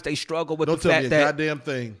at times they struggle with the fact that. Don't tell me a goddamn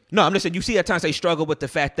thing. No, I'm just saying you see at times they struggle with the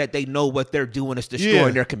fact that they know what they're doing is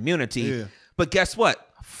destroying their community. Yeah. But guess what?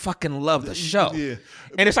 I fucking love the show. Yeah.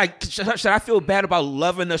 And it's like, should I feel bad about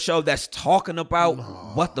loving a show that's talking about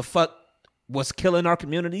what the fuck was killing our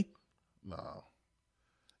community? No.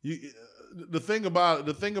 The thing about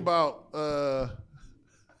this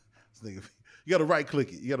nigga. You got to right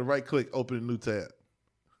click it. You got to right click, open a new tab.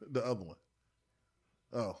 The other one.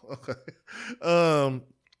 Oh, okay.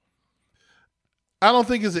 I don't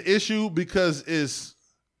think it's an issue because it's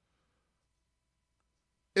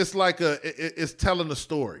like it's telling a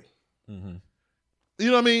story. Mm-hmm. You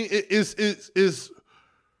know what I mean? It's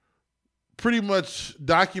pretty much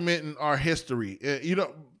documenting our history.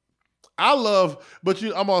 I love, but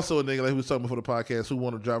I'm also a nigga like who was talking before the podcast who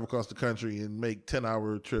want to drive across the country and make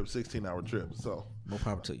 10-hour trips, 16-hour trips. So no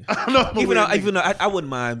problem to you. Even though I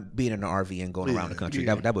wouldn't mind being in an RV and going around the country.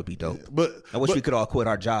 Yeah. That would be dope. Yeah. But I wish we could all quit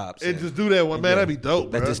our jobs and just do that one, man. That'd be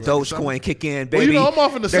dope. Let this Dogecoin kick in, baby. Well, I'm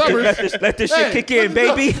off in the suburbs. Let this shit kick in,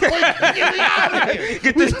 baby.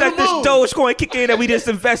 Get this Dogecoin kick in that we just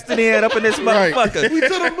invested in up in this motherfucker. We to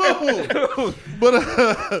the moon. But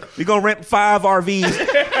we gonna rent 5 RVs.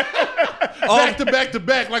 Back to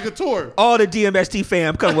back like a tour. All the DMST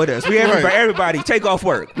fam come with us. Everybody take off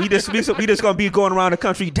work. We just gonna be going around the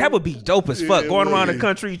country. That would be dope as fuck. Going around the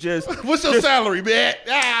country just. What's your salary, man?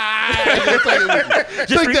 Take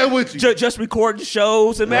that with you. Just recording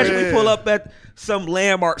shows. Imagine we pull up at some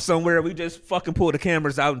landmark somewhere. We just fucking pull the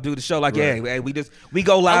cameras out and do the show like, hey, we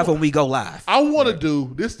go live when we go live. I want to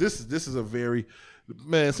do this. This is a very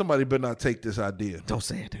somebody better not take this idea. Don't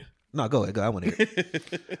say it, dude. No, go ahead. I want to hear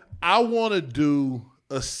it. I want to do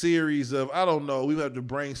a series of, I don't know, we have to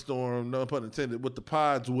brainstorm, no pun intended, what the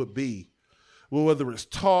pods would be. Well, whether it's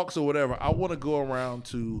talks or whatever, I want to go around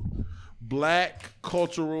to Black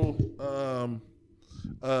cultural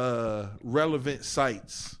relevant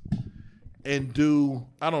sites and do,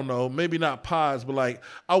 I don't know, maybe not pods, but like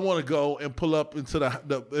I want to go and pull up into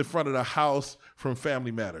the in front of the house from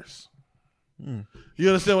Family Matters. You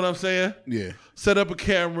understand what I'm saying? Yeah. Set up a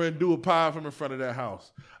camera and do a pod from in front of that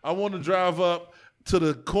house. I want to drive up to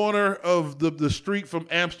the corner of the street from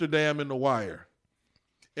Amsterdam in The Wire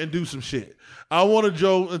and do some shit. I want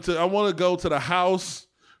to go to the house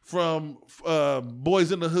from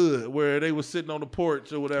Boys in the Hood where they were sitting on the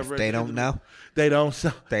porch or whatever. They don't know. They don't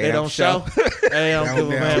show. They don't show. They don't give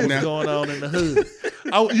a man what's going on in the hood.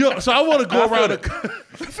 So I want to go around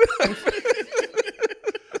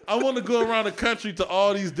I want to go around the country to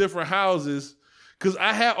all these different houses because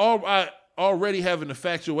I already have an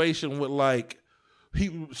infatuation with like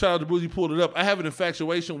shout out to Boozy pulled it up. I have an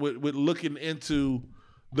infatuation with looking into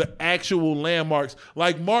the actual landmarks.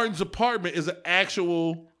 Like Martin's apartment is an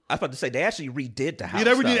actual. I was about to say they actually redid the house.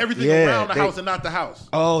 Yeah, they redid everything around the house and not the house.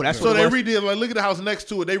 Oh, that's so they redid. Like, look at the house next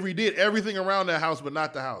to it. They redid everything around that house, but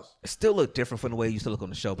not the house. It still looked different from the way it used to look on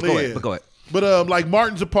the show. But go ahead. But like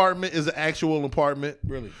Martin's apartment is an actual apartment.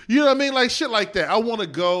 Really? You know what I mean? Like shit like that. I want to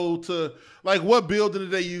go to like what building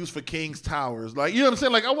did they use for King's Towers? Like, you know what I'm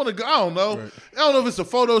saying? Like I want to go. I don't know. Right. I don't know if it's a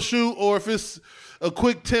photo shoot or if it's a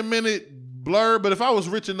quick 10-minute blur. But if I was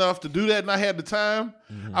rich enough to do that and I had the time,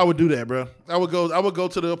 I would do that, bro. I would go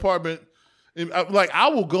to the apartment. And I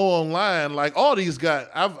will go online. Like all these guys,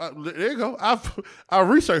 there you go. I've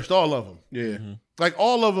researched all of them. Yeah. Like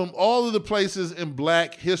all of them, all of the places in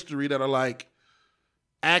Black history that are like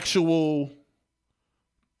actual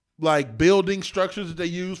like building structures that they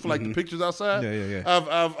use for like the pictures outside.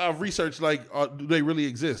 Yeah. I've researched like do they really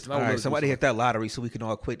exist? And all right, somebody hit that lottery so we can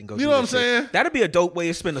all quit and go. You know what I'm saying? That'd be a dope way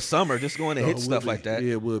to spend the summer, just going to hit stuff like that.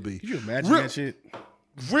 Yeah, it would be. Could you imagine that shit?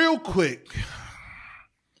 Real quick.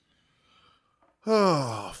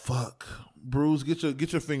 Oh fuck, Bruce, get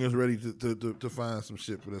your fingers ready to find some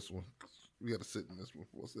shit for this one. We got to sit in this one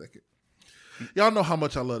for a second. Y'all know how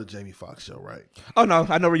much I love the Jamie Foxx show, right? Oh no,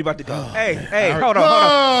 I know where you're about to go. Hey, hold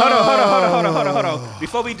on.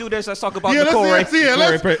 Before we do this, let's talk about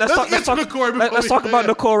Nicoré. Let's talk about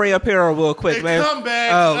Nicoré Apparel real quick, man. Come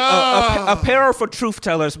back. Apparel for truth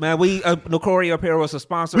tellers, man. Nicoré Apparel is a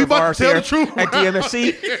sponsor of ours here at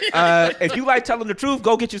DMSC. If you like telling the truth,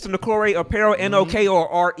 go get you some Nicoré Apparel, NOK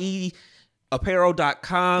or RE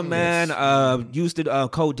apparel.com, man. Use the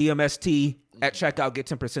code DMST at checkout, get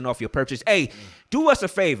 10% off your purchase. Hey, do us a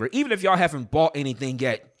favor. Even if y'all haven't bought anything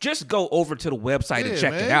yet, just go over to the website and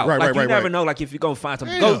check it out. You never know, like if you're going to find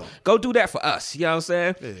something, go do that for us. You know what I'm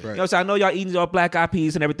saying? Yeah. You know what I'm saying? I know y'all eating your black eyed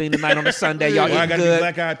peas and everything tonight on a Sunday. Y'all eating gotta good. Be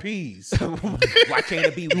black eyed peas. Why can't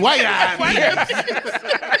it be white eyed peas?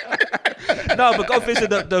 No, but go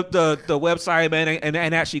visit the website, man,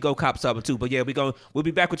 and actually go cop something too. But yeah, we'll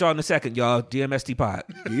be back with y'all in a second, y'all. DMST Pod.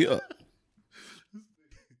 Yeah.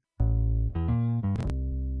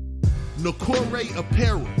 Nicoré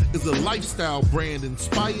Apparel is a lifestyle brand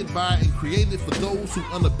inspired by and created for those who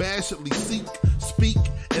unabashedly seek, speak,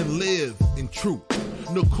 and live in truth.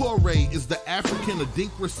 Nicoré is the African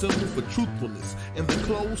Adinkra symbol for truthfulness, and the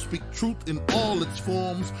clothes speak truth in all its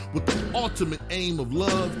forms with the ultimate aim of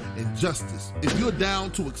love and justice. If you're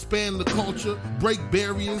down to expand the culture, break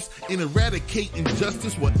barriers, and eradicate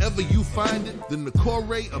injustice wherever you find it, then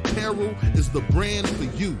Nicoré Apparel is the brand for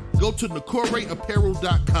you. Go to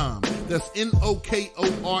NicoréApparel.com. That's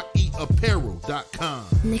NOKORE Apparel.com.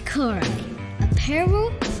 Nicoré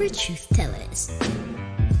Apparel for truth tellers.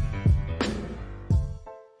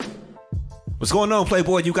 What's going on,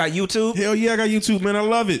 Playboy? You got YouTube? Hell yeah, I got YouTube, man. I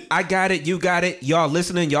love it. I got it. You got it. Y'all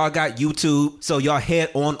listening, y'all got YouTube. So y'all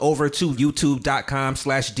head on over to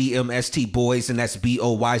youtube.com/DMST Boys, and that's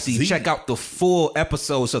BOYZ. Check out the full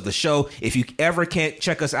episodes of the show. If you ever can't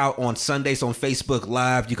check us out on Sundays on Facebook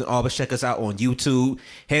Live, you can always check us out on YouTube.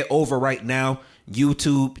 Head over right now,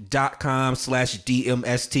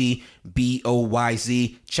 youtube.com/DMST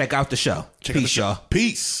BOYZ. Check out the show. Peace, y'all.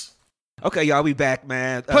 Peace. Okay, y'all, we back,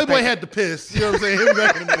 man. Playboy had to piss. You know what I'm saying? He'll be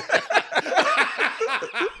back in a minute.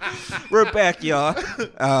 We're back, y'all.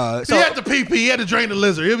 So, he had to pee. He had to drain the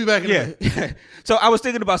lizard. He'll be back in a minute. So I was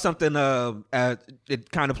thinking about something.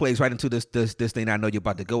 It kind of plays right into this thing I know you're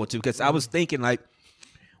about to go into, because I was thinking, like,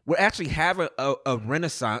 we're actually having a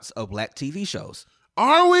renaissance of Black TV shows.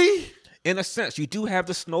 Are we? In a sense, you do have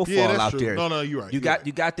the Snowfall out true. there. No, you're right. You got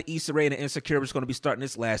the Issa Rae and the Insecure, which is going to be starting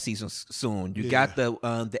its last season soon. You got the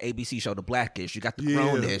ABC show, The Blackish. You got the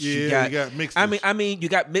Grownish. You got Mixed. I mean, you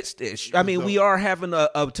got Mixed-ish. I mean, we are having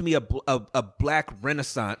a Black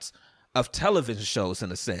renaissance of television shows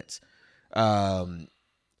in a sense. Like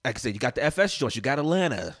I said, you got the FS shows. You got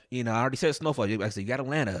Atlanta. You know, I already said Snowfall. Like I said, you got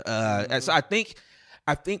Atlanta. And so I think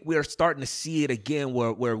we're starting to see it again,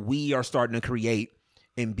 where we are starting to create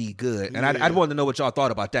and be good. And I wanted to know what y'all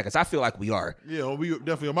thought about that, because I feel like we are. Yeah, well, we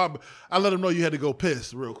definitely are. I let them know you had to go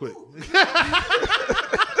piss real quick.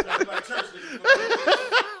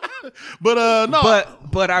 But no.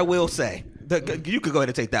 But I will say, you could go ahead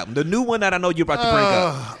and take that one. The new one that I know you're about to bring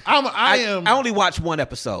up. I only watched one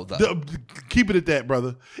episode, though. Keep it at that,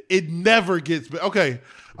 brother. It never gets better. Okay.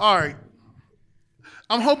 All right.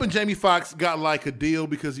 I'm hoping Jamie Foxx got like a deal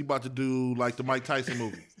because he about to do like the Mike Tyson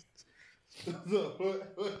movie.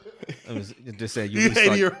 Just say you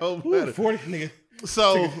 80-year-old 40 nigga.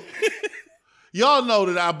 So y'all know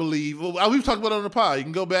that I believe we've talked about it on the pod. You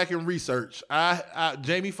can go back and research.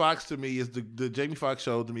 Jamie Foxx to me is the Jamie Foxx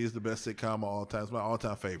show to me is the best sitcom of all time. It's my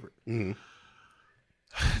all-time favorite. Mm-hmm.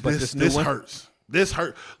 But this hurts. This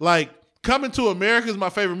hurt. Like Coming to America is my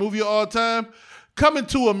favorite movie of all time. Coming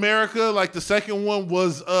to America, like the second one,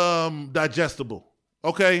 was digestible.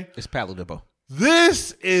 Okay, it's palatable.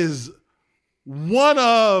 This is one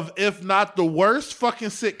of, if not the worst fucking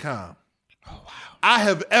sitcom I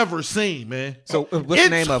have ever seen, man. So what's the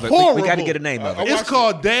name of it? We got to get a name of it. It's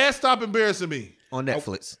called Dad Stop Embarrassing Me. On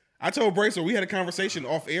Netflix. I told Bracer we had a conversation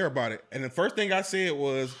off air about it, and the first thing I said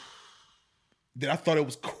was that I thought it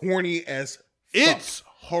was corny as fuck. It's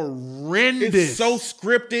horrendous. It's so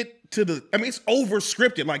scripted it's over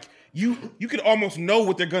scripted. Like you could almost know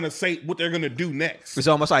what they're gonna say, what they're gonna do next. It's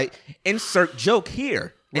almost like insert joke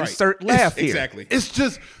here, insert laugh here. Exactly. It's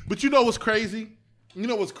just, but you know what's crazy? You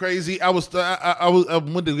know what's crazy? I was in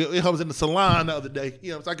the salon the other day.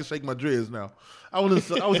 You know, so I can shake my dreads now. I was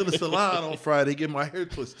in the salon on Friday getting my hair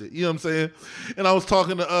twisted. You know what I'm saying? And I was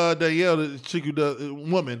talking to Danielle, the chick who does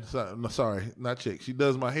woman. Sorry, not chick. She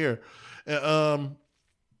does my hair. And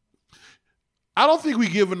I don't think we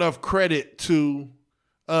give enough credit to.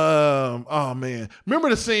 Oh man, remember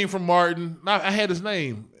the scene from Martin? I had his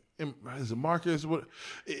name. Is it Marcus? What?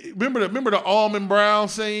 Remember the Almond Brown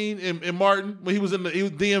scene in Martin when he was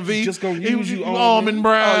DMV? Just gonna use you, Almond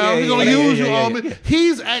Brown. Oh, yeah, He's gonna yeah, use yeah, you, yeah, Almond. yeah.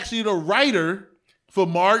 He's actually the writer for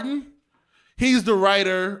Martin. He's the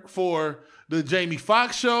writer for the Jamie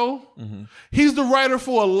Foxx show. Mm-hmm. He's the writer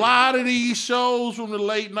for a lot of these shows from the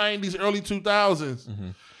late 90s, early 2000s. Mm-hmm.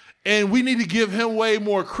 And we need to give him way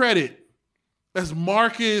more credit. That's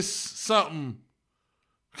Marcus something.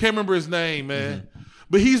 Can't remember his name, man. Mm-hmm.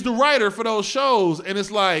 But he's the writer for those shows, and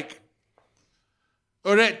it's like,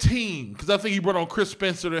 or that team, because I think he brought on Chris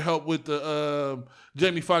Spencer to help with the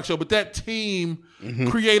Jamie Foxx show. But that team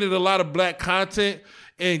created a lot of black content,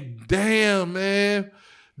 and damn, man,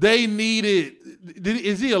 they needed.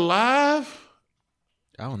 Is he alive?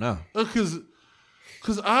 I don't know. Because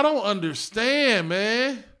I don't understand,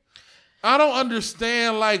 man. I don't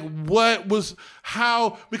understand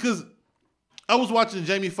because I was watching the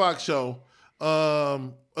Jamie Foxx show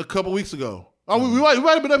a couple weeks ago. Oh, we might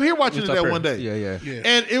have been up here watching it that one day. Yeah.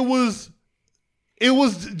 And it was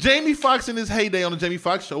Jamie Foxx in his heyday on the Jamie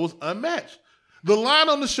Foxx show was unmatched. The line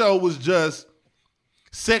on the show was just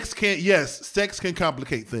sex can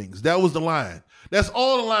complicate things. That was the line. That's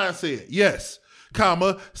all the line said. Yes,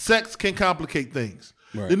 sex can complicate things.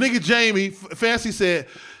 Right. The nigga Jamie Fancy said,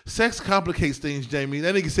 sex complicates things, Jamie.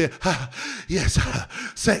 That nigga said, yes,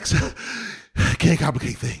 sex can't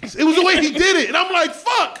complicate things. It was the way he did it. And I'm like,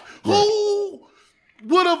 fuck, who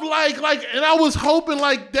would have like, and I was hoping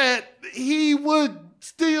like that he would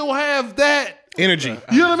still have that energy.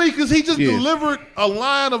 You know what I mean? Because he just delivered a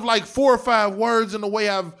line of like 4 or 5 words in the way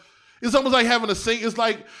it's almost like having a sing. It's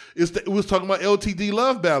like, it was talking about LTD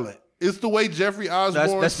Love Ballad. It's the way Jeffrey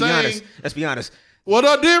Osborne sang. Let's be honest. What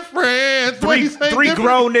a difference. Three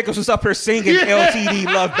grown niggas was up here singing LTD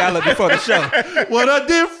Love Ballad before the show. What a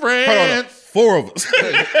difference. Hold on. 4 of us.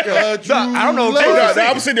 I don't know.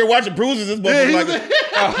 I was sitting there watching Bruises. This motherfucker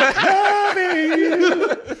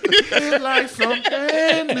it's like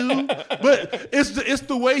something new. But it's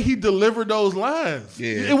the way he delivered those lines.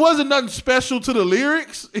 Yeah. It wasn't nothing special to the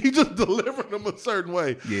lyrics. He just delivered them a certain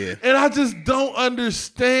way. Yeah. And I just don't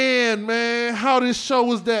understand, man, how this show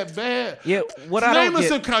was that bad. Yeah. Name a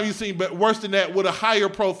sitcom you've seen but worse than that with a higher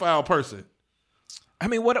profile person. I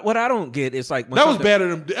mean, what I don't get is like that was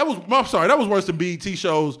better than I'm sorry, that was worse than BET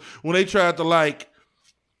shows when they tried to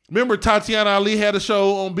remember Tatiana Ali had a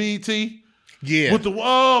show on BET? Yeah. With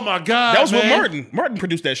oh my God. That was with Martin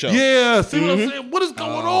produced that show. Yeah. See what I'm saying? What is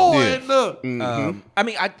going on? Yeah. I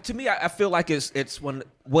mean, I feel like it's when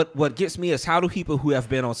what gets me is how do people who have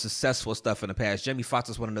been on successful stuff in the past. Jamie Foxx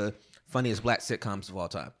is one of the funniest black sitcoms of all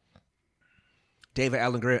time. David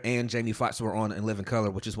Alan Grier and Jamie Foxx were on In Living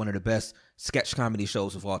Color, which is one of the best sketch comedy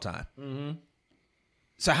shows of all time. Mm-hmm.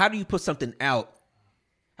 So how do you put something out,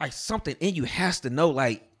 like something in you has to know,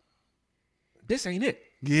 like, this ain't it.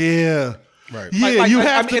 Yeah. Right. Yeah, you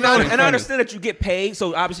have to know. And I understand that you get paid,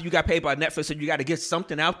 so obviously you got paid by Netflix, so you got to get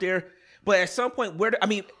something out there. But at some point,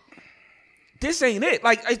 this ain't it.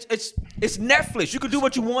 Like it's Netflix. You can do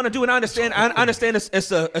what you want to do, and I understand.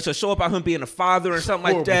 It's a show about him being a father and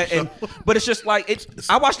something like that. But it's just like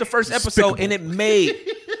I watched the first episode and it made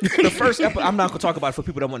the first episode. I'm not gonna talk about it for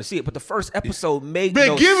people that want to see it, but the first episode made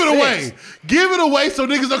no give it sense. Give it away so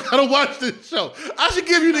niggas don't gotta watch this show. I should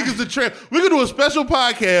give you niggas the we're gonna do a special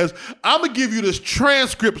podcast. I'm gonna give you this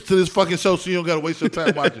transcripts to this fucking show so you don't gotta waste your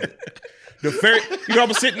time watching it. I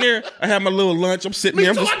was sitting there. I had my little lunch. I'm sitting there.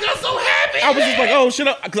 I got so happy. I was just like, oh shit,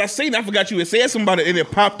 because I seen. I forgot you had said something about it, and it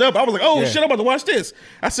popped up. I was like, oh shit, I'm about to watch this.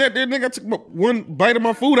 I sat there, nigga. I took one bite of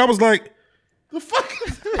my food. I was like, the fuck.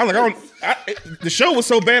 I was like, the show was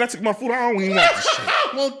so bad. I took my food. I don't even want this shit.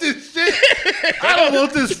 I want this shit. I don't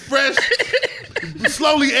want this fresh,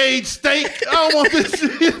 slowly aged steak. I don't want this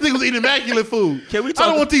shit. This nigga was eating immaculate food. I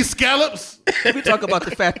don't want these scallops. Can we talk about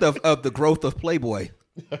the fact of the growth of Playboy?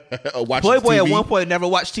 Playboy at one point never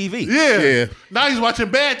watched TV. Yeah. Now he's watching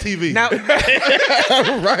bad TV. Now,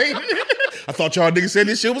 Right? I thought y'all niggas said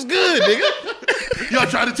this shit was good, nigga. Y'all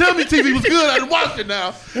trying to tell me TV was good. I done watched it now.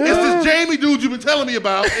 It's this Jamie dude you've been telling me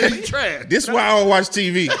about, and he's trash. This is why I don't watch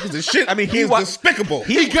TV. The shit, I mean, he's despicable.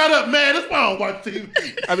 He got up, man. That's why I don't watch TV.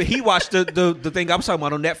 I mean, he watched the thing I'm talking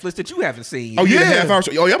about on Netflix that you haven't seen. Oh, yeah, the half-hour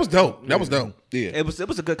show. Oh, that was dope. That was dope. Yeah, it was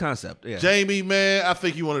a good concept. Yeah, Jamie, man, I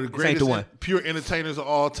think he's one of the greatest one. pure entertainers of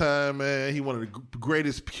all time, man. He one of the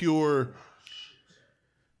greatest pure.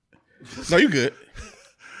 No, you good.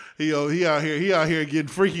 He out here getting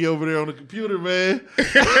freaky over there on the computer, man.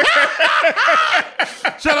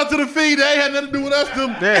 Shout out to the feed. They ain't had nothing to do with us.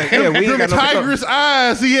 Them we ain't got tigress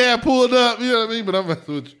eyes he had pulled up. You know what I mean? But I'm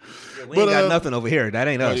messing with you. Yeah, we ain't got nothing over here. That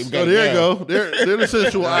ain't us. Oh, there you go. There the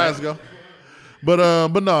sensual eyes go. But no,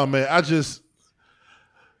 man. I don't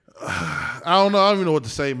know. I don't even know what to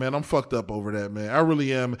say, man. I'm fucked up over that, man. I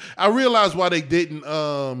really am. I realized why they didn't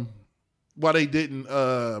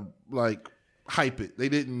like hype it. They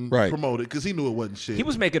didn't promote it because he knew it wasn't shit. He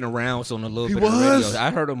was making the rounds on a little bit of radio. I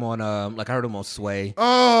heard him on Sway.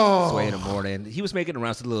 Oh, Sway in the morning. He was making the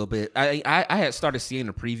rounds a little bit. I had started seeing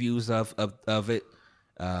the previews of it.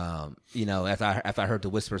 You know, after I heard the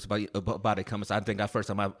whispers about it coming. So I think the first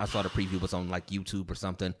time I saw the preview was on like YouTube or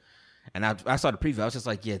something. And I saw the preview. I was just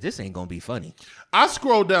like, yeah, this ain't gonna be funny. I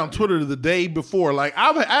scrolled down Twitter the day before. Like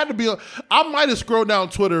I might have scrolled down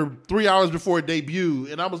Twitter 3 hours before it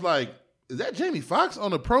debuted, and I was like, is that Jamie Foxx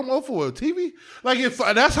on a promo for a TV? Like,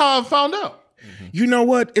 that's how I found out. Mm-hmm. You know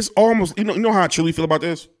what? It's almost, you know how I truly feel about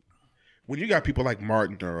this? When you got people like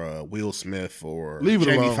Martin or Will Smith or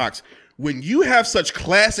Jamie Foxx, when you have such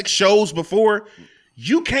classic shows before,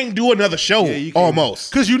 you can't do another show almost.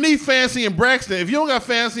 Because you need Fancy and Braxton. If you don't got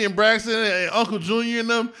Fancy and Braxton and Uncle Junior and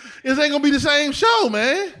them, it ain't going to be the same show,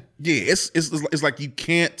 man. Yeah, it's like you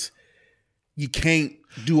can't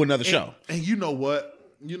do another show. And you know what?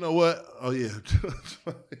 Oh, yeah.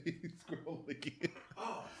 He's scrolling again.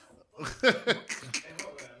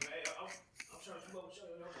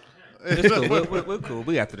 It's cool. We're cool.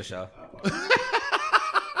 We after the show.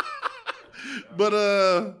 But,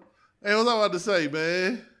 hey, what was I about to say,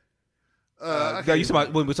 man? You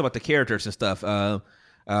talk when we talk about the characters and stuff. Like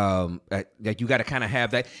you got to kind of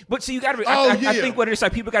have that. But see, you got to. I think what it is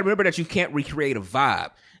like people got to remember that you can't recreate a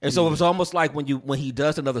vibe. And so it was almost like when he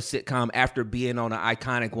does another sitcom after being on an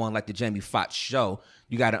iconic one like the Jamie Foxx show,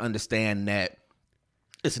 you got to understand that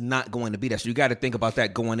it's not going to be that. So you got to think about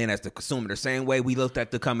that going in as the consumer. The same way we looked at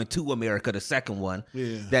the Coming to America, the second one,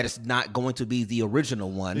 that it's not going to be the original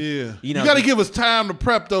one. Yeah. You got to give us time to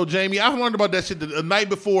prep, though, Jamie. I learned about that shit the night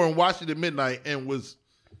before and watched it at midnight and was...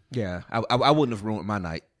 Yeah, I wouldn't have ruined my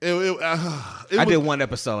night. I did one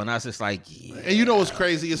episode and I was just like, yeah. And you know what's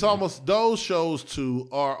crazy? It's almost, those shows too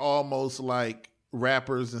are almost like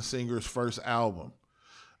rappers and singers' first album.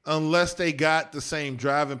 Unless they got the same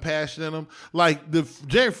drive and passion in them. Like the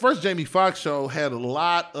first Jamie Foxx show had a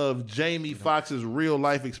lot of Jamie Foxx's real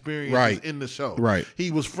life experiences in the show. Right.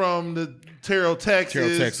 He was from the Terrell,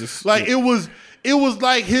 Texas. Like it was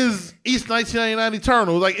like his East 1999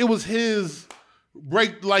 Eternal. Like it was his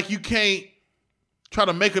break. Like you can't try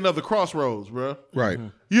to make another Crossroads, bro. Right.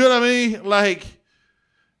 You know what I mean? Like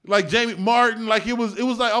Jamie Martin. Like it was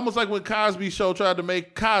like almost like when Cosby Show tried to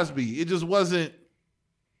make Cosby. It just wasn't.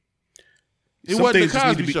 It wasn't the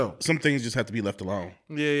Cosby Show. Some things just have to be left alone.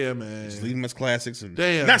 Yeah, man. Just leave them as classics. And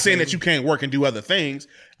damn, not saying that you can't work and do other things.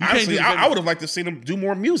 Honestly, I would have liked to see them do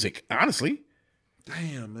more music. Honestly.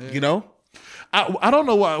 Damn, man. You know? I don't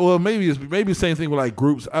know why. Well, maybe it's the same thing with like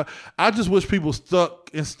groups. I just wish people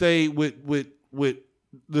stuck and stayed with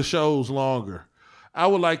the shows longer. I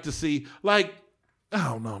would like to see, like, I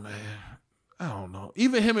don't know, man. I don't know.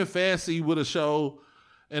 Even him and Fancy with a show.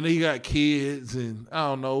 And he got kids, and I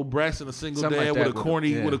don't know, Braxton a single dad like with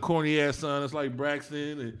a corny ass son. It's like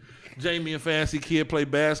Braxton and Jamie and Fancy kid play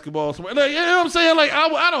basketball somewhere. Like, you know what I'm saying? Like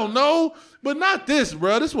I don't know, but not this,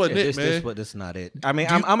 bro. This wasn't it, man. This is not it. I mean,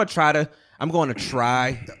 I'm going to try to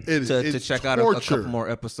check out a couple more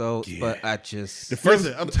episodes, but I just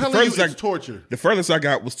I'm telling you, it's torture. The furthest I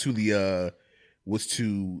got was to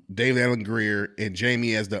David Alan Grier and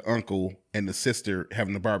Jamie as the uncle and the sister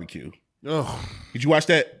having the barbecue. Oh, did you watch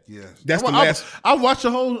that? Yes. That's the last. I watched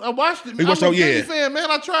the whole. I watched it. I'm a Jamie fan,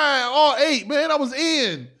 man. I tried all 8, man. I was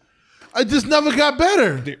in. I just never got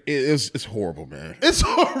better. It's horrible, man. It's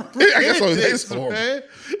horrible. It's horrible. Man.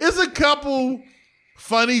 It's a couple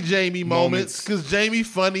funny Jamie moments because Jamie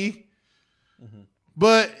funny,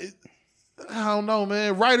 but I don't know,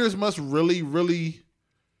 man. Writers must really, really.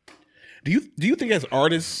 Do you think as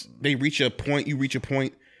artists they reach a point? You reach a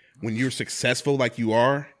point when you're successful like you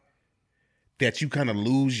are, that you kind of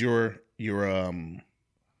lose your when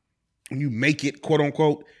you make it, quote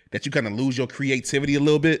unquote, that you kind of lose your creativity a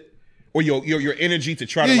little bit. Or your energy to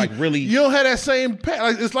try to like really. You don't have that same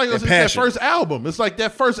it's like that first album. It's like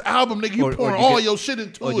that first album, nigga. You pouring all your shit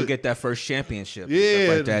into it. Or you get that first championship. Yeah, and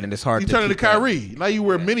stuff like that, and it's hard. You to turn into keep that. Kyrie. Now you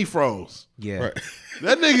wear mini fros. Yeah, right.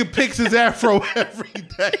 That nigga picks his afro every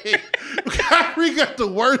day. Kyrie got the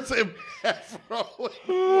worst afro.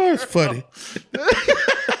 Oh, it's funny.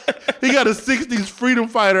 He got a 60s freedom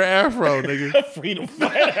fighter afro, nigga. Freedom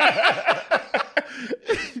fighter.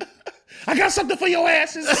 I got something for your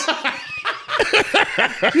asses.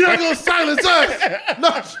 You're not gonna silence us. No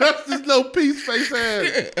justice, no peace, face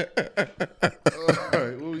ass. All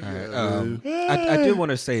right, what we got? I did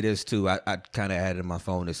want to say this too. I kind of had it in my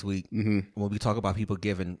phone this week when we talk about people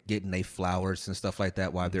getting their flowers and stuff like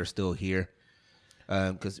that while they're still here.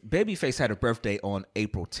 Because Babyface had a birthday on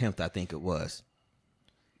April 10th, I think it was.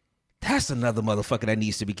 That's another motherfucker that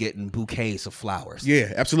needs to be getting bouquets of flowers.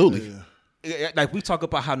 Yeah, absolutely. Yeah. Like we talk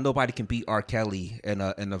about how nobody can beat R. Kelly in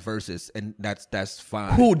the verses, and that's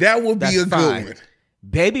fine. Ooh, that would be That's a fine. good one.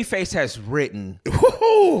 Babyface has written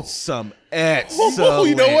Ooh. some excellent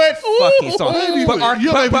you know what? fucking songs. Ooh. But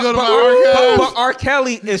R.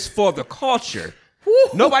 Kelly is for the culture.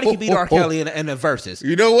 Nobody can beat R. Kelly in the verses.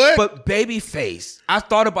 You know what? But Babyface, I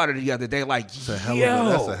thought about it the other day. Like, That's a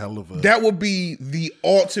hell of a. That would be the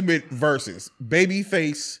ultimate verses.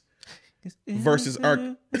 Babyface versus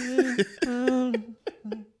R.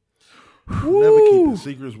 Never keep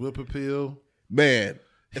secrets, whip appeal. Man.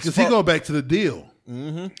 Because he go back to the deal.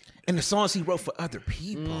 and the songs he wrote for other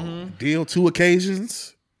people. Deal 2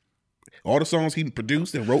 occasions. All the songs he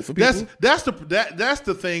produced and wrote for people. That's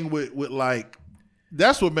the thing with like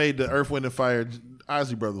that's what made the Earth, Wind and Fire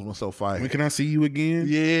Ozzy Brothers one so fire. When Can I See You Again?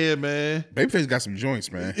 Yeah, man. Babyface got some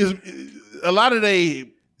joints, man. A lot of they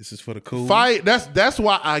This is for the cool. fight. That's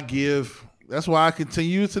why I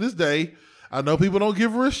continue to this day. I know people don't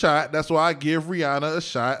give her a shot. That's why I give Rihanna a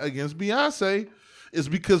shot against Beyonce. It's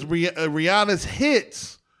because Rihanna's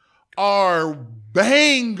hits are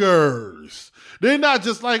bangers. They're not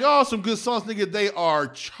just like, oh, some good songs, nigga. They are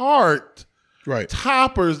chart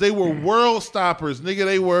toppers. They were world stoppers, nigga.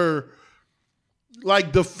 They were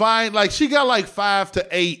like defined. Like she got like 5 to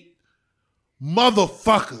 8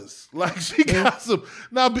 motherfuckers. Like she got some.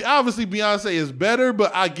 Now, obviously Beyonce is better,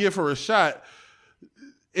 but I give her a shot.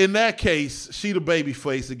 In that case, she the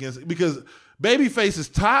Babyface because Babyface's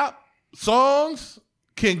top songs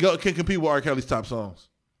can compete with R. Kelly's top songs,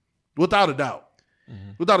 without a doubt,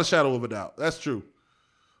 without a shadow of a doubt. That's true,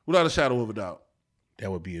 without a shadow of a doubt. That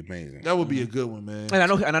would be amazing. That would be a good one, man.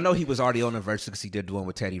 And I know he was already on the verse because he did the one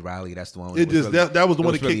with Teddy Riley. That's the one. That was the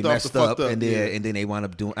one that kicked off the fucked up. And then they wound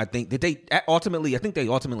up doing. I think they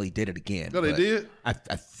ultimately did it again. No, they did. I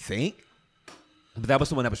think. But that was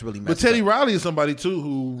the one that was really messed But Teddy up. Riley is somebody too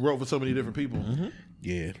who wrote for so many different people.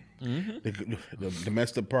 Yeah. The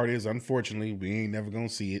messed up part is, unfortunately, we ain't never gonna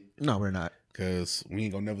see it. No, we're not. Because we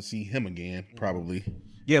ain't gonna never see him again, probably.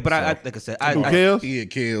 Yeah, but I like I said,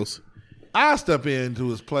 Kills. I'll step into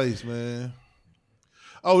his place, man.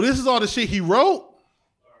 Oh, this is all the shit he wrote?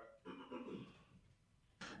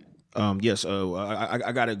 Yes.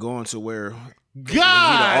 I got it going to where God, he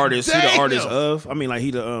the artist. damn. He the artist of. I mean, like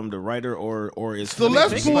he the writer or is. So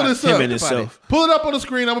let's pull this up. Him and himself. Pull it up on the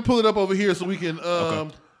screen. I'm gonna pull it up over here so we can.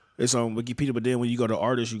 Okay. It's on Wikipedia, but then when you go to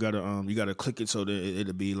artist, you gotta click it so that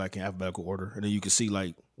it'll be like in alphabetical order, and then you can see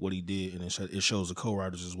like what he did, and it shows the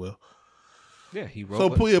co-writers as well. Yeah, he wrote. So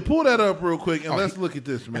pull that up real quick and let's look at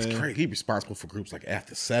this, man. That's crazy. He responsible for groups like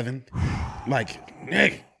After 7. Like,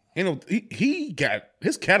 nigga, you know, he got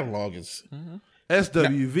his catalog is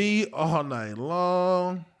SWV all night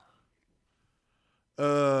long.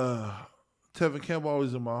 Tevin Campbell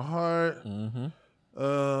always in my heart.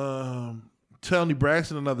 Tony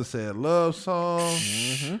Braxton, another sad love song.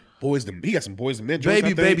 He got some Boys and Men.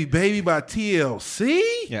 Baby by TLC.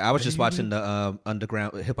 Yeah, I was just watching the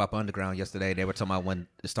hip hop underground yesterday. They were talking about when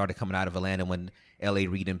it started coming out of Atlanta, when L.A.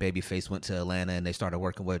 Reid and Babyface went to Atlanta and they started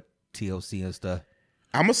working with TLC and stuff.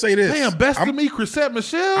 I'm gonna say this. Damn, best of me, Chrisette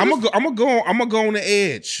Michelle. I'm gonna go on the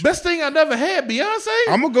edge. Best thing I never had, Beyonce.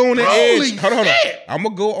 I'm gonna go on the Holy edge. Hold on. shit. I'm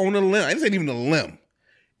gonna go on a limb. This ain't even a limb.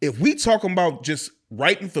 If we talking about just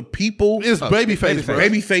writing for people, It's Babyface, bro.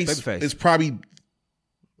 Babyface is probably,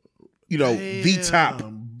 the top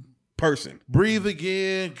person. Breathe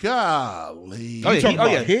Again. Golly. Oh, yeah, Talking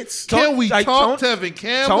about hits. Can we like, talk Tevin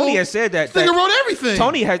Campbell? Tony has said that. This nigga wrote everything.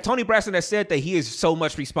 Tony Braxton has said that he is so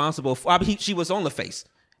much responsible for. I mean, she was on the Face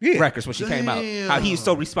records when she came out. How he is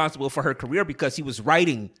so responsible for her career because he was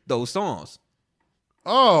writing those songs.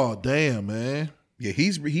 Oh damn, man. Yeah,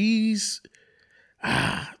 he's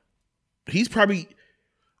probably.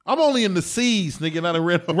 I'm only in the C's, nigga, not a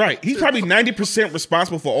red. Right. He's probably 90%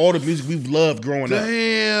 responsible for all the music we've loved growing up.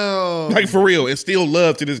 Damn. Like, for real. And still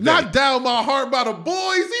love to this day. Knock Down My Heart by the Boys. He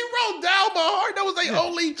wrote Down My Heart. That was their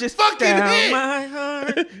only Just fucking down hit. my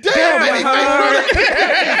heart. Damn,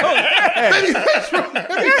 Babyface wrote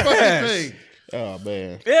every fucking thing. Oh,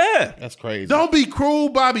 man. Yeah. That's crazy. Don't Be Cruel,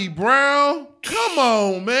 Bobby Brown. Come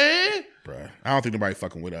on, man. Bruh. I don't think nobody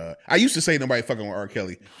fucking with I used to say nobody fucking with R.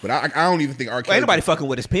 Kelly, but I don't even think R. Kelly. Ain't nobody fucking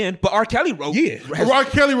with his pen, but R. Kelly wrote. Yeah. R.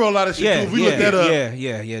 Kelly wrote a lot of shit, too. If we look that up.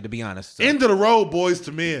 Yeah, to be honest. So. End of the road, Boys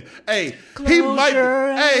to Men. Hey, Closure.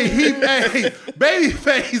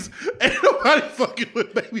 Babyface. Ain't nobody fucking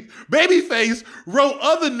with Babyface wrote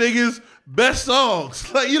other niggas' best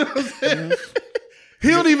songs. Like, you know what I'm saying? He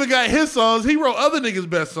don't even got his songs. He wrote other niggas'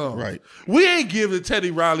 best songs. Right. We ain't giving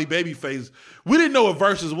Teddy Riley Babyface. We didn't know what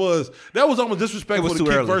Versus was. That was almost disrespectful to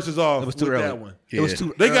kick Versus off. It was too with early. That one. It was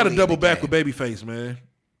too. They got to early double in the back game. with Babyface, man.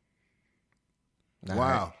 All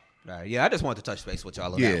Wow. Right. Yeah, I just wanted to touch base with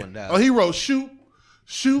y'all on Yeah. that one. Oh, he wrote Shoot.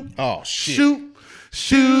 Oh, shit.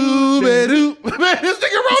 Shoot-a-doop. Man, this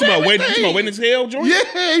nigga wrote everything. You about Waiting Hell, Jordan?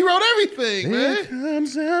 Yeah, he wrote everything, man.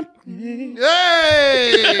 Comes up.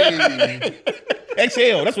 Hey.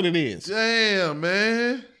 Exhale, that's what it is. Damn,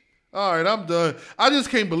 man. All right, I'm done. I just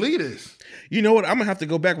can't believe this. You know what? I'm gonna have to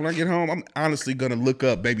go back when I get home. I'm honestly gonna look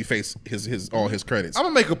up Babyface his all his credits. I'm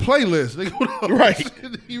gonna make a playlist. Nigga, what all Right. the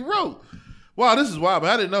shit he wrote. Wow, this is wild,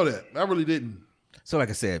 but I didn't know that. I really didn't. So, like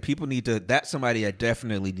I said, people need to. That's somebody that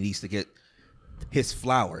definitely needs to get his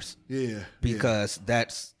flowers. Yeah. Because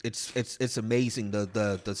it's amazing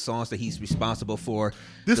the songs that he's responsible for.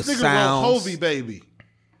 This the nigga sounds. wrote Hovey, baby.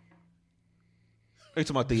 Are you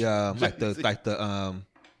talking about the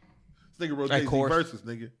This nigga wrote Like Jay-Z chorus. Versus,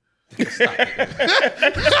 nigga. Stop it.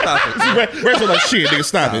 Rest of that shit, nigga.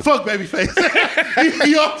 Stop it. Fuck Babyface.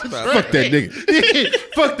 he off the track. Fuck that nigga.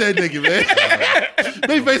 Fuck that nigga, man.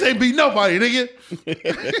 Babyface ain't beat nobody, nigga.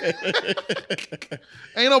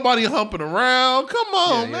 Ain't nobody humping around. Come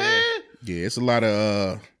on, man. Yeah, it's a lot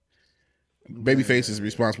of Babyface is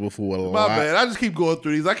responsible for a My lot. bad. I just keep going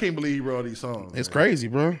through these. I can't believe he wrote all these songs. It's man. crazy,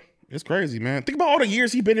 bro. It's crazy, man. Think about all the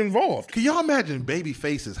years he been involved. Can y'all imagine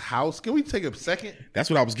Babyface's house? Can we take a second? That's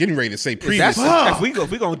what I was getting ready to say If previously. we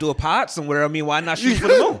gonna do a pod somewhere, I mean, why not shoot for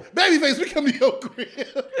the moon? Babyface, we come to your crib.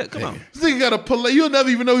 Yeah, come on. This nigga got a play. You'll never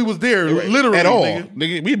even know he was there, literally. At all.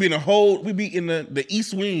 Nigga. We'd be in the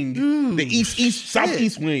east wing. The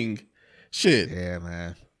southeast wing. Shit. Yeah,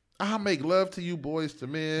 man. I'll make love to you, Boys to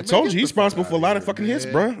Men. I told you he's responsible for a lot of fucking hits,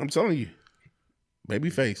 bro. I'm telling you.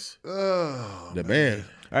 Babyface. Oh, The man.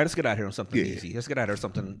 All right, let's get out here on something easy. Let's get out here on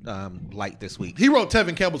something light this week. he wrote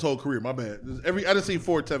Tevin Campbell's whole career. My bad. I just seen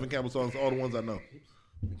 4 Tevin Campbell songs. All the ones I know.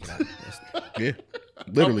 Yeah.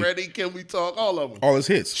 I'm Literally. ready. Can we talk? All of them. All his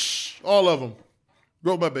hits. All of them.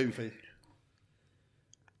 Wrote by Babyface.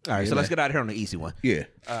 All right, so let's get out of here on the easy one. Yeah.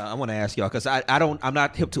 I want to ask y'all because I'm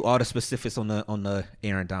not hip to all the specifics on the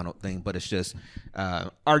Aaron Donald thing, but it's just,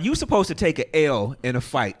 are you supposed to take an L in a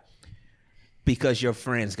fight because your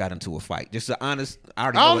friends got into a fight? Just an honest.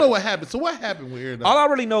 I don't know what happened. So what happened with Aaron Donald? All I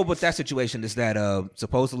really know about that situation is that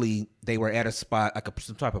supposedly they were at a spot, like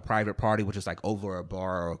some type of private party, which is like over a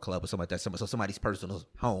bar or a club or something like that. So somebody's personal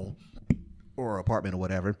home or apartment or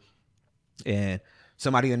whatever. And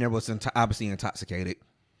somebody in there was obviously intoxicated.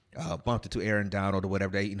 Bumped into Aaron Donald or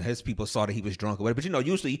whatever. His people saw that he was drunk or whatever. But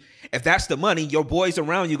usually if that's the money, your boys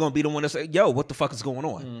around you going to be the one to say, yo, what the fuck is going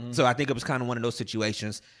on? Mm-hmm. So I think it was kind of one of those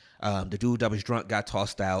situations. The dude that was drunk got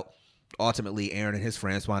tossed out. Ultimately, Aaron and his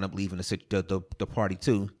friends wound up leaving the party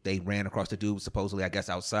too. They ran across the dude, supposedly, I guess,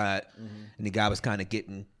 outside. Mm-hmm. And the guy was kind of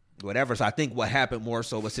getting whatever. So I think what happened more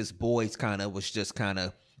so was his boys or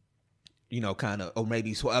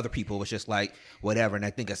maybe other people was just like, whatever. And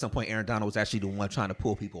I think at some point, Aaron Donald was actually the one trying to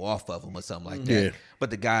pull people off of him or something like that. Yeah.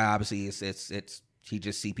 But the guy, obviously, he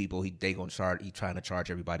just see people, he trying to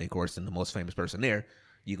charge everybody. Of course, and the most famous person there,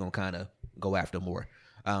 you're going to kind of go after more.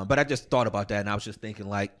 But I just thought about that, and I was just thinking,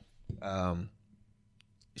 like, are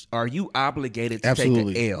you obligated to take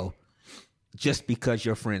an L just because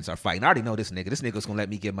your friends are fighting? I already know this nigga. This nigga's going to let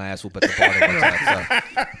me get my ass whooped at the bar one time.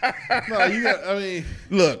 So. No,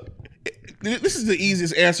 look, this is the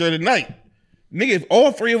easiest answer of the night. Nigga, if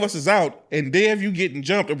all three of us is out and they have you getting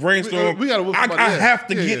jumped or brainstorm, we gotta whoop I somebody have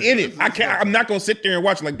to else. get in it. I'm not gonna sit there and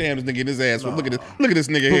watch like, damn, this nigga get his ass. Well, look at this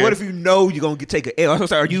nigga But here. what if you know you're gonna take an L? I'm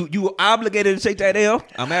sorry, are you obligated to take that L?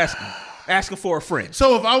 I'm asking for a friend.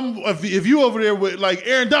 So if you over there with like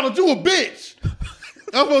Aaron Donald, you a bitch.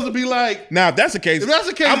 I'm supposed to be like, now if that's the case,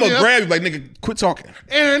 I'm gonna grab you like, nigga, quit talking.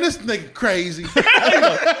 Aaron, this nigga crazy.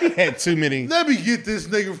 He had too many. Let me get this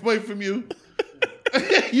nigga away from you.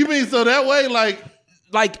 You mean so that way, like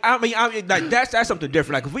I mean, like that's something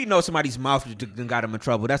different. Like if we know somebody's mouth got them in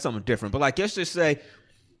trouble, that's something different. But like, let's just say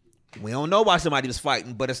we don't know why somebody was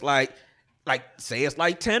fighting, but it's like say it's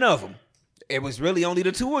like 10 of them. It was really only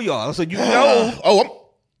the 2 of y'all, so you know.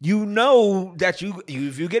 You know that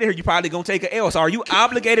if you get here, you probably gonna take an L. So are you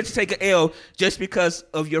obligated to take an L just because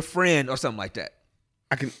of your friend or something like that?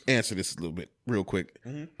 I can answer this a little bit real quick.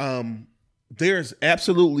 There's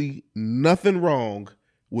absolutely nothing wrong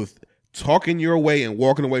with talking your way and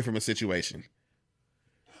walking away from a situation.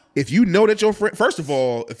 If you know that your friend, first of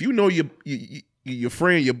all, if you know your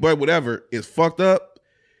friend, your bud, whatever, is fucked up,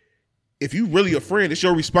 if you really a friend, it's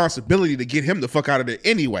your responsibility to get him the fuck out of there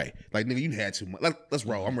anyway. Like, nigga, you had too much. Let's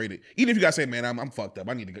roll. I'm ready. Even if you gotta say, man, I'm fucked up.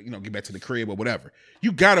 I need to go, get back to the crib or whatever.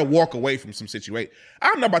 You gotta walk away from some situation.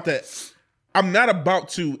 I'm not about that. I'm not about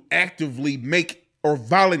to actively make or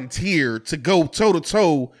volunteer to go toe to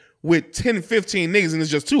toe with 10, 15 niggas and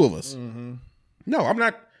it's just 2 of us. Mm-hmm. No, I'm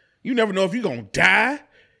not. You never know if you're gonna die.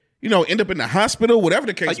 End up in the hospital, whatever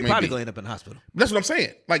the case may be. You probably gonna end up in the hospital. That's what I'm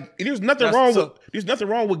saying. Like, there's nothing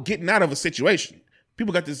wrong with getting out of a situation.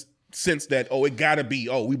 People got this sense that, it gotta be,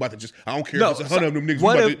 we about to just, I don't care if it's 100 of them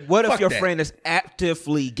niggas. What if your friend is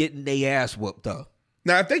actively getting their ass whooped though?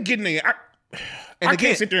 Now, if they getting their, I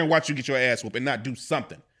can't sit there and watch you get your ass whooped and not do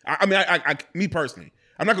something. Me personally,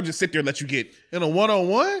 I'm not gonna just sit there and let you get in a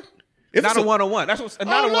one-on-one. Not a one-on-one. That's what.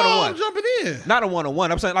 Not a one-on-one. I'm jumping in. Not a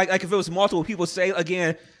one-on-one. I'm saying like if it was multiple people. Say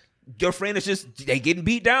again. Your friend is just, they getting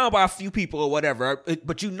beat down by a few people or whatever.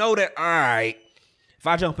 But you know that, all right, if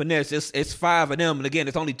I jump in this, it's 5 of them. And again,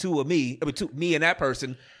 it's only 2 of me. Me and that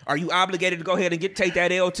person. Are you obligated to go ahead and take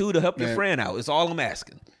that L2 to help your friend out? It's all I'm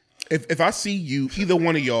asking. If I see you, either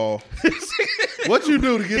one of y'all. What you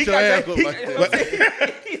do to get your ass up like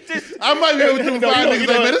that? I might be able to 5 niggas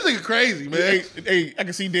like, man, this nigga crazy, man. Hey, I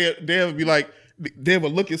can see Dave would be like, Dave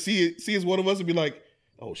would look and see as one of us and be like,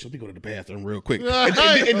 oh, should we go to the bathroom real quick? And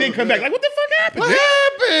then come back like, what the fuck happened? What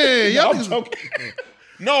happened? No, I'm joking.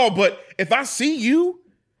 No, but if I see you,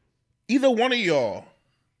 either one of y'all,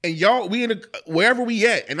 and y'all, wherever we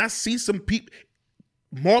at, and I see some people,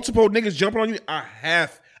 multiple niggas jumping on you, I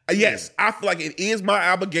feel like it is my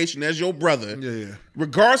obligation as your brother,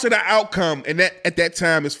 regardless of the outcome, and that at that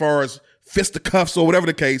time, as far as fisticuffs or whatever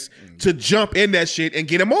the case, to jump in that shit and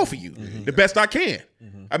get him off of you the best I can.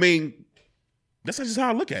 I mean, that's just how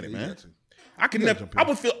I look at it, man. I can never. I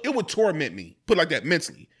would feel it would torment me, put it like that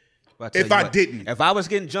mentally. If I didn't, if I was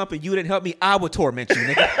getting jumped and you didn't help me, I would torment you,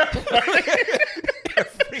 nigga.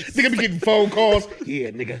 Nigga be getting phone calls. Yeah,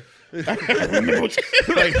 nigga. Like,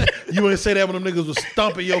 you wouldn't say that when them niggas was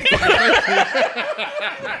stomping your face.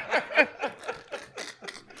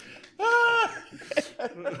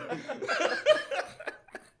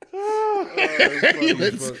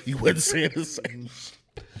 You wouldn't say the same.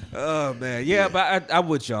 Oh man, yeah, but I'm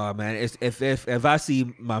with y'all, man. If I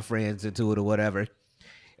see my friends into it or whatever,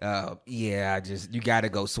 you gotta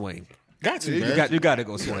go swing. Got to, man. You gotta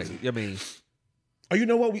go swing. I mean, you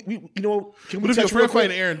know what? Can we touch touch real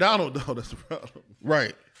quick? Aaron Donald, though, that's the problem.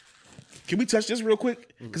 Right? Can we touch this real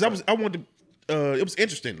quick? Because I wanted to. It was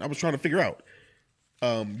interesting. I was trying to figure out.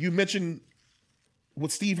 You mentioned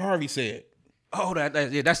what Steve Harvey said. Oh,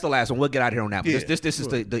 that's the last one. We'll get out of here on that. Yeah. This is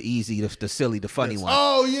the easy, the silly, the funny one.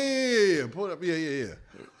 Oh yeah. Pull it up. Yeah.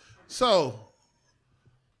 So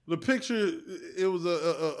the picture, it was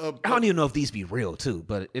a I don't even know if these be real too,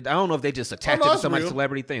 but I don't know if they just attach it to somebody's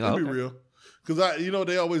celebrity thing. It'd be real. Because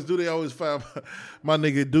they always do. They always find my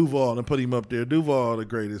nigga Duval and put him up there. Duval, the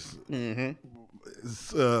greatest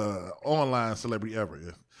online celebrity ever.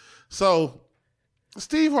 Yeah. So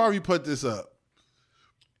Steve Harvey put this up.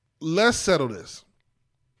 Let's settle this.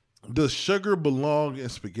 Does sugar belong in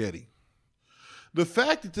spaghetti? The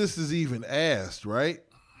fact that this is even asked, right?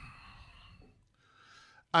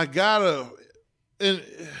 and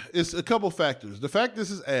it's a couple factors. The fact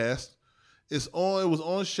this is asked, it was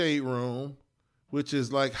on Shade Room, which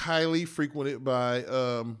is like highly frequented by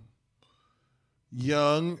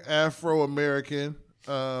young Afro-American,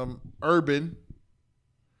 urban,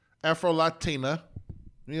 Afro-Latina.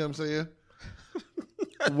 You know what I'm saying?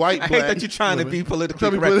 White, black. I hate that you're trying to be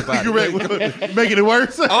politically correct about it. Making it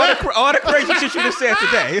worse. all the crazy shit you just said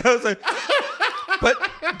today. You know what I'm saying? But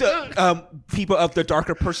the people of the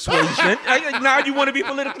darker persuasion, now you want to be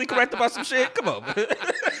politically correct about some shit? Come on.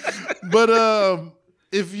 But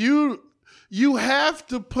if you have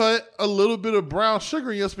to put a little bit of brown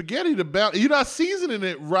sugar in your spaghetti to balance, you're not seasoning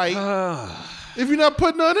it right. If you're not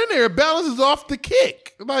putting none in there, it balances off the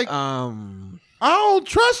kick. Like, I don't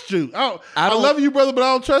trust you. I love you, brother, but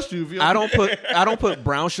I don't trust you. If you I don't put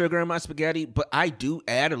brown sugar in my spaghetti, but I do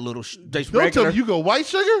add a little. Don't tell me you go white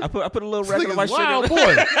sugar. I put a little regular white wild sugar.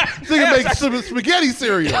 Boy, nigga make some spaghetti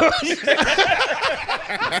cereal.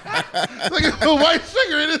 Nigga put white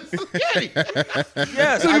sugar in his spaghetti.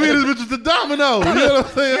 Yes, Nigga made this bitch just a domino. You know what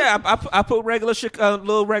I'm saying? Yeah, I put regular sugar,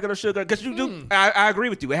 little regular sugar, because you do. I agree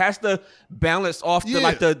with you. It has to balance off the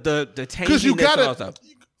tanginess. Because you gotta.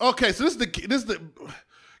 Okay, so this is the.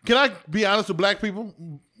 Can I be honest with black people?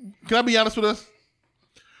 Can I be honest with us?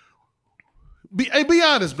 Be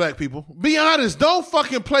honest, black people. Be honest. Don't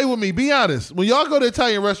fucking play with me. Be honest. When y'all go to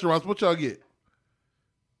Italian restaurants, what y'all get?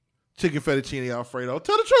 Chicken fettuccine Alfredo.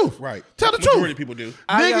 Tell the truth. Right. Tell the truth. Majority of people do.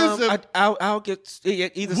 I'll get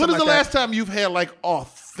either. When is the last time you've had like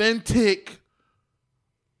authentic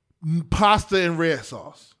pasta and red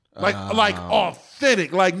sauce? Like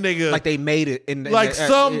authentic, like nigga, like they made it in like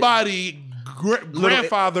somebody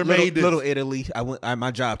grandfather made this. Little Italy.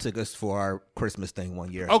 My job took us for our Christmas thing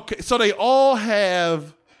one year. Okay, so they all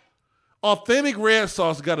have authentic red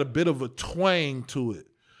sauce. Got a bit of a twang to it.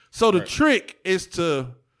 So the trick is to,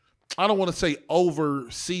 I don't want to say over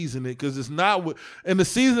season it, because it's not with, and the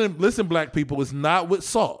seasoning. Listen, black people, it's not with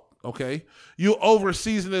salt. Okay, you over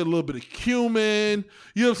season it, a little bit of cumin.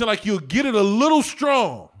 You know what I'm saying? Like you'll get it a little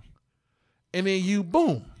strong. And then you,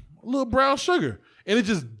 boom, a little brown sugar. And it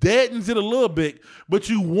just deadens it a little bit. But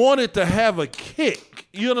you want it to have a kick.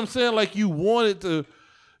 You know what I'm saying? Like you want to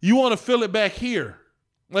feel it back here.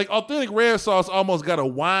 Like authentic red sauce almost got a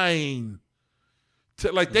wine.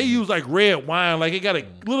 Like they use like red wine. Like it got a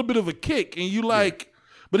little bit of a kick. And you like,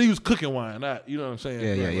 but they use cooking wine. Not, you know what I'm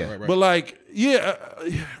saying? Yeah. But like,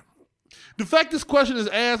 the fact this question is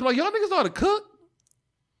asked, I'm like, y'all niggas know how to cook?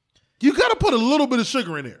 You got to put a little bit of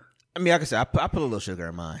sugar in there. I mean, like I said, I put a little sugar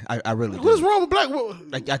in mine. I really do. What's wrong with black?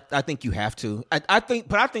 Like I think you have to. I think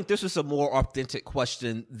this is a more authentic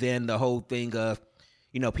question than the whole thing of,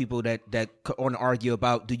 people that want to argue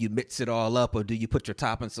about, do you mix it all up or do you put your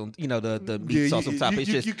toppings on, the meat sauce on top?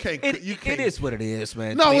 It's just you can't. It is what it is,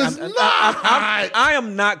 man. No, it's not. I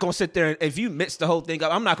am not gonna sit there and, if you mix the whole thing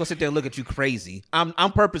up, I'm not gonna sit there and look at you crazy. I'm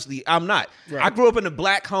not. Right. I grew up in a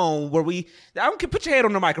black home where I don't care. Put your head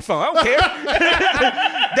on the microphone. I don't care.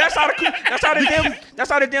 That's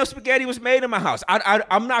how the damn spaghetti was made in my house.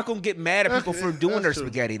 I'm not gonna get mad at people for doing their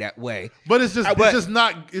spaghetti that way. But it's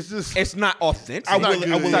not authentic.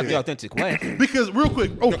 It's not the authentic way. Because real quick,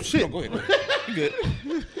 shit. No, go ahead. You good?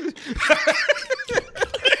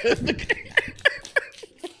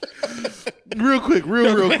 real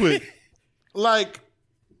quick. Like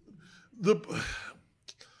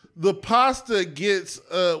the pasta gets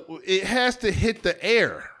it has to hit the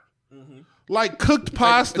air. Mm-hmm. Like cooked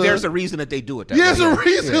pasta. There's a reason that they do it that way. There's a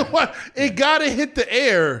reason why it gotta hit the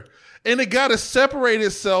air and it gotta separate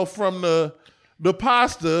itself from the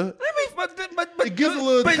pasta. It gives a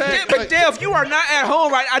little tag. But Dev, you are not at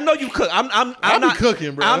home, right? I know you cook. I'm not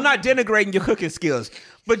cooking, bro. I'm not denigrating your cooking skills.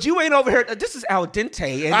 But you ain't over here. This is al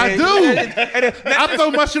dente. And I do. I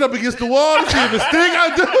throw my shit up against the wall to see if it stick.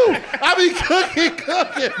 I do. I be cooking.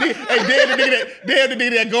 Hey, they have the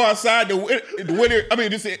nigga that go outside the winter. I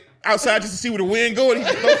mean, just outside just to see where the wind going. He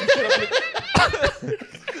throw some shit up.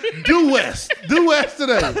 Due west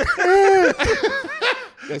today.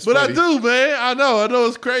 But funny. I do, man. I know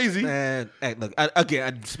it's crazy. Man, hey, look,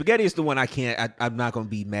 again, spaghetti is the one I can't. I'm not gonna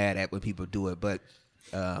be mad at when people do it, but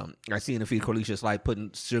I seen a few Corlicious like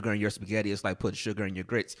putting sugar in your spaghetti. It's like putting sugar in your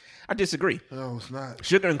grits. I disagree. No, it's not.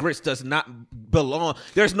 Sugar and grits does not belong.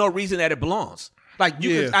 There's no reason that it belonges. Like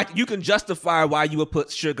you can justify why you would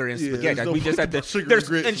put sugar in spaghetti. Like, no, we just had to sugar and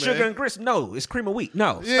grits, sugar and grits. No, it's cream of wheat.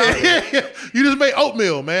 No, yeah. You just made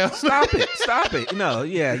oatmeal, man. Stop it. No,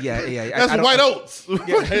 yeah. That's white oats.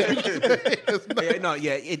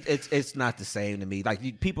 It's not the same to me.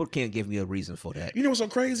 Like people can't give me a reason for that. You know what's so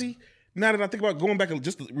crazy? Now that I think about going back and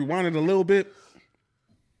just rewinding a little bit,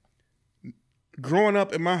 growing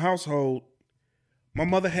up in my household, my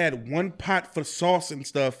mother had one pot for sauce and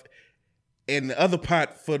stuff, and the other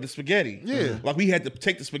pot for the spaghetti. Yeah. Like we had to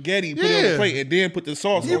take the spaghetti, put it on the plate, and then put the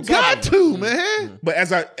sauce on top. You got to, man. But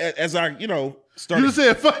as I started. You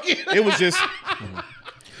said fuck it. It was just.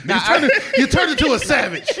 You turned into a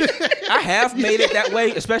savage. I have made it that way,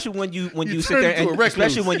 especially when you sit there and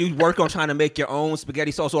especially when you work on trying to make your own spaghetti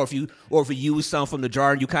sauce, or if you use some from the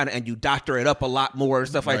jar and you doctor it up a lot more and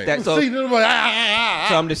stuff like that. So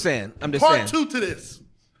I'm just saying. Part 2 to this.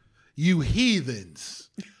 You heathens.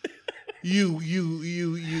 You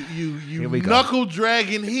knuckle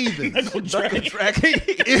dragging heathens. Knuckle dragging.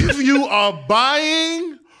 If you are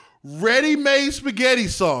buying ready-made spaghetti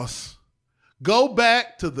sauce, go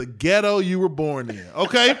back to the ghetto you were born in.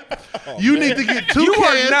 Okay, you need to get 2 cans. You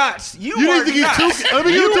are nuts. You need to get 2. Let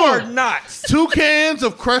me give it to You are him. nuts. 2 cans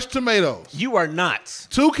of crushed tomatoes. You are nuts.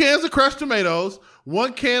 2 cans of crushed tomatoes.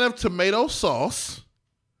 1 can of tomato sauce.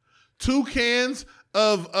 2 cans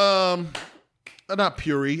of not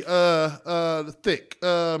puree, thick.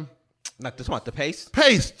 Not this one, the paste.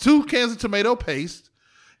 Paste. 2 cans of tomato paste.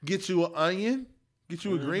 Get you an onion. Get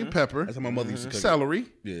you a green pepper. That's how my mother used to cook it. Celery.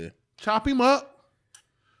 Yeah. Chop him up.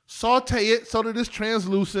 Saute it so that it's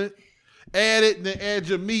translucent. Add it and then add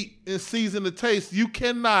your meat and season the taste. You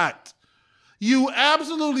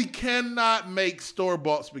absolutely cannot make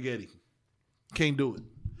store-bought spaghetti. Can't do it.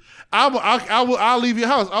 I'll leave your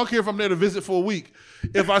house. I don't care if I'm there to visit for a week.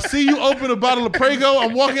 If I see you open a bottle of Prego,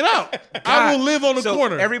 I'm walking out. I will live on the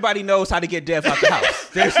corner. Everybody knows how to get Dev out the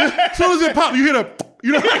house. As soon as it pops, you hear the,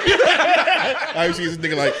 you know. I used to see this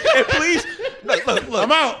nigga like, And please, look.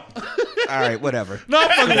 I'm out. All right, whatever. No, I'm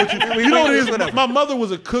fucking with you. You know what it is? Whatever. My mother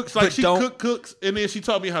was a cook. So like But she cooked cooks, and then she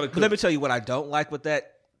taught me how to cook. Let me tell you what I don't like with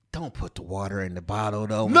that. Don't put the water in the bottle,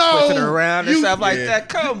 though. No, Twist it around and stuff like yeah. that.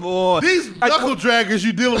 Come on. These knuckle draggers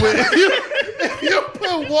you dealing with. If you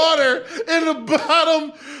put water in the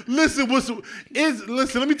bottom. Listen,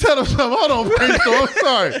 let me tell them something. Hold on, Brainstorm. I'm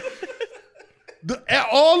sorry.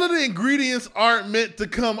 All of the ingredients aren't meant to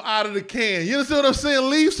come out of the can. You understand what I'm saying?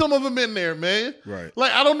 Leave some of them in there, man. Right.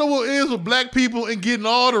 Like, I don't know what it is with black people and getting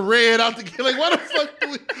all the red out the can. Like, why the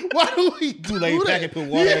fuck do we do late that? pack and put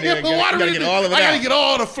water in there. You gotta get all of it I gotta out. get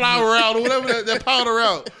all the flour out or whatever that powder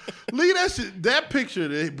out. Look at that shit. That picture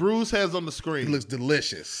that Bruce has on the screen. it looks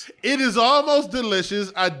delicious. It is almost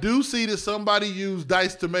delicious. I do see that somebody used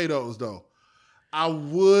diced tomatoes, though. I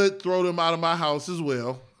would throw them out of my house as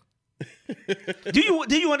well. Do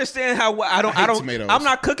you understand how I don't tomatoes. I'm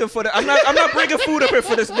not cooking for the I'm not bringing food up here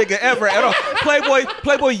for this nigga ever at all.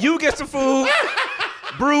 Playboy, you get some food.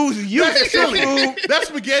 Bruce, you get some food. That's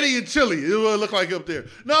spaghetti and chili. It will look like up there.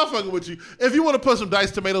 No, I'm fucking with you. If you want to put some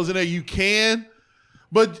diced tomatoes in there, you can.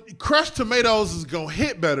 But crushed tomatoes is gonna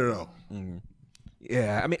hit better though.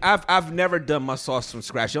 Yeah, I mean, I've never done my sauce from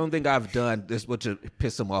scratch. The only thing I've done is what to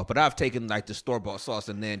piss them off. But I've taken like the store-bought sauce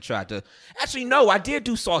and then tried to. Actually, no, I did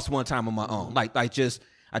do sauce one time on my own. I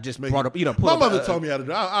just brought up, My mother told me how to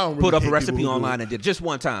do it. I don't really put up a hate recipe people who do online it. and did it just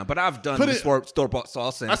one time. But I've done Put the it- store-bought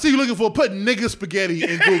sauce. And I see you looking for put nigga spaghetti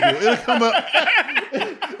in Google. It'll come up.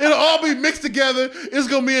 It'll all be mixed together. It's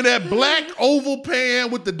gonna be in that black oval pan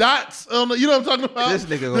with the dots on the, you know what I'm talking about? This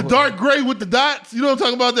nigga- the dark gray with the dots. You know what I'm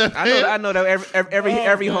talking about? That pan? I know that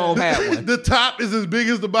every home had one. The top is as big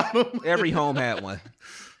as the bottom. Every home had one.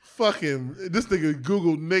 Fucking this nigga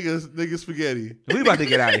Google nigga spaghetti. We about to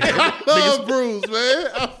get out of here. I love Bruce, man.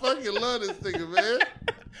 I fucking love this nigga, man.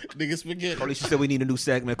 Nigga spaghetti. Or at least you said we need a new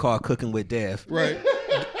segment called Cooking with Dev. Right.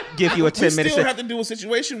 Give you a We 10-minute still have to do a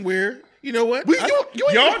situation where, you know what? You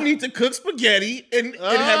ain't- y'all need to cook spaghetti and have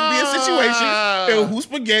it be a situation and whose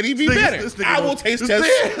spaghetti be better. This nigga I will want- taste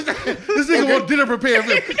this test. This nigga want dinner prepared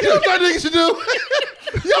for him. You know what y'all niggas should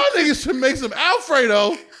do? Y'all niggas should make some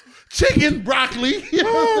Alfredo, chicken, broccoli. You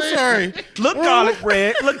know what I'm saying? Sorry. Look garlic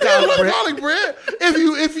bread. Look Yeah, garlic look, bread. garlic bread.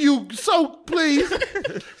 If you so please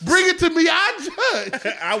bring it to me, I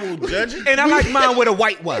judge. I will judge it. And I like mine with a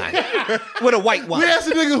white wine. With a white wine. We ask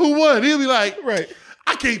the nigga who won. He'll be like, Right.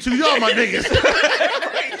 I can't choose y'all my niggas.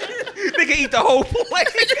 Nigga eat the whole plate.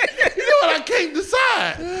 You know what? I can't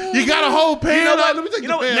decide. You got a whole pan. You know what? Let me take You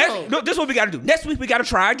the know what? pan home. No, this is what we got to do. Next week we got to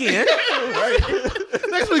try again.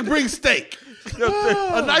 Next week, bring steak.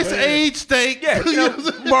 A nice aged steak. Yeah, You know what I'm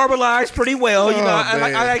saying? marbleized pretty well. You know, I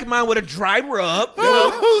man. like mine with a dry rub.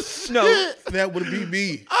 Oh, shit. No, That would be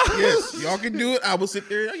me. Yes, y'all can do it. I will sit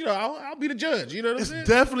there. You know, I'll be the judge. You know what I'm It's saying?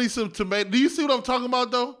 definitely some tomato. Do you see what I'm talking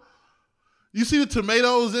about, though? You see the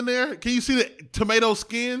tomatoes in there? Can you see the tomato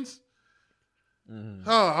skins?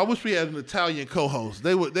 Oh, I wish we had an Italian co-host.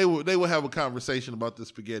 They would have a conversation about the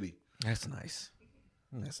spaghetti. that's nice.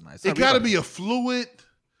 That's nice. It got to be a fluid.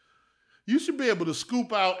 You should be able to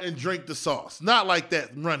scoop out and drink the sauce. Not like that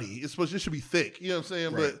runny. It should be thick. You know what I'm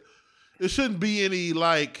saying? Right. But it shouldn't be any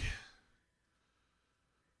like.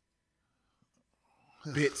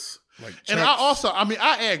 Bits. Like And chunks.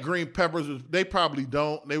 I add green peppers. They probably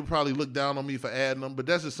don't. They would probably look down on me for adding them. But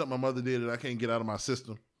that's just something my mother did that I can't get out of my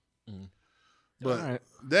system. But All right.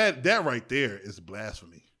 that right there is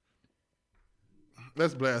blasphemy.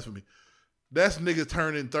 That's blasphemy. That's nigga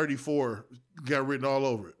turning 34 got written all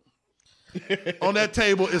over it. On that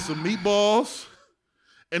table is some meatballs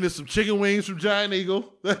and there's some chicken wings from Giant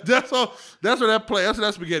Eagle. That's all. That's where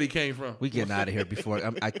that spaghetti came from. We getting out of here before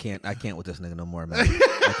I can't with this nigga no more, man.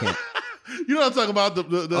 I can't. You know what I'm talking about?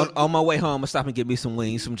 The on my way home, I stop and get me some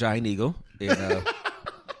wings from Giant Eagle. And,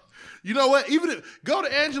 you know what? Even if, go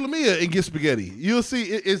to Angela Mia and get spaghetti. You'll see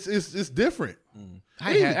it's different.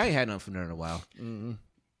 I ain't had nothing from there in a while. Mm-hmm.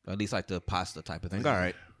 At least like the pasta type of thing. All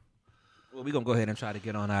right. Well, we're going to go ahead and try to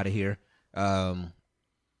get on out of here.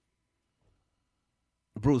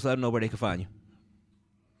 Bruce, let them know where they can find you.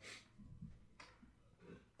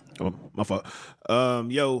 Oh, my fault.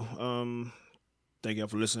 Thank y'all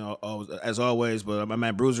for listening as always. But I'm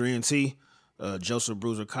at Bruiser ENT, Joseph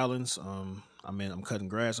Bruiser Collins. I'm cutting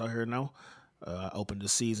grass out here now. I opened the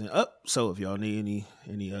season up, so if y'all need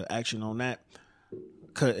any action on that,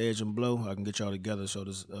 cut, edge, and blow, I can get y'all together. So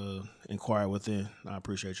just inquire within. I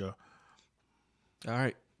appreciate y'all. All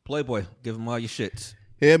right, Playboy, give them all your shits.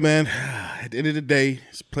 Yeah, man. At the end of the day,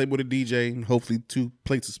 it's Playboy the DJ and hopefully 2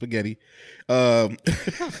 plates of spaghetti.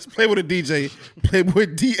 It's Playboy the DJ, Playboy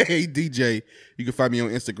DA DJ. You can find me on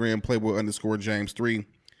Instagram, Playboy_James3.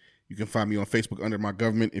 You can find me on Facebook under my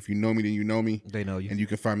government. If you know me, then you know me. They know you. And you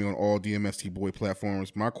can find me on all DMST Boy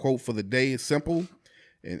platforms. My quote for the day is simple,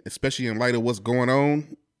 and especially in light of what's going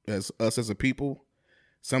on as us as a people.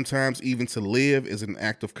 Sometimes even to live is an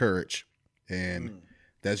act of courage. And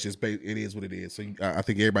that's just, it is what it is. So I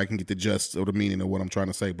think everybody can get the gist of the meaning of what I'm trying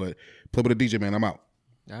to say. But Play with the DJ, man, I'm out.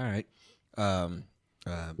 All right. I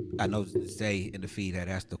know Zay in the feed had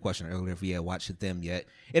asked the question earlier if we had watched them yet.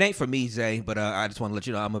 It ain't for me, Zay, but I just want to let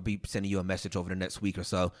you know I'm going to be sending you a message over the next week or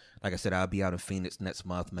so. Like I said, I'll be out in Phoenix next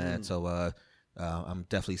month, man. So I'm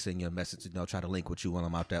definitely sending you a message to try to link with you when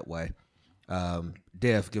I'm out that way.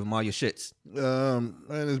 Dev, give them all your shits. Man,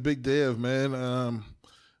 it's Big Dev, man.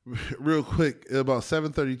 Real quick, about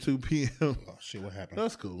 7:32 p.m. Oh, shit, what happened?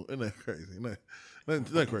 That's cool. Isn't that crazy?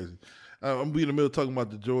 Not crazy. I'm be in the middle talking about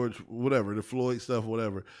the George, whatever, the Floyd stuff,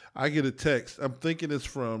 whatever. I get a text. I'm thinking it's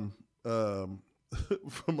from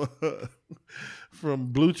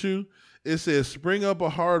Blue Chew. It says, spring up a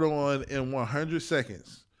hard-on in 100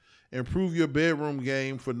 seconds. Improve your bedroom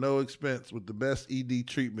game for no expense with the best ED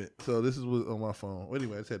treatment. So this is on my phone.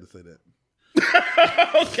 Anyway, I just had to say that.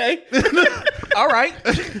 Okay. All right.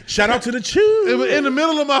 Shout out to the Chew. In the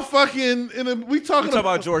middle of my fucking, we talking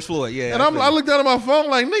about George Floyd, yeah. And I looked down at my phone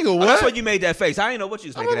like, nigga, what? That's why you made that face. I didn't know what you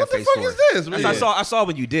was making that face for. What the fuck is this? Yeah. I saw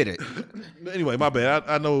when you did it. Anyway, my bad.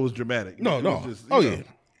 I know it was dramatic. No. Just, yeah.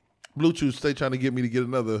 Bluetooth stay trying to get me to get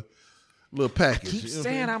another little package. I keep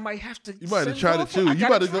saying I might have to. You might have tried the Chew. You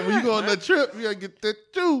might have when you go on that trip, you gotta get that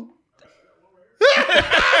Chew.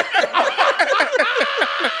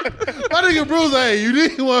 My nigga Bruce, hey, you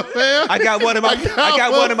need one, fam? I got one in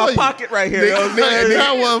my pocket right here. I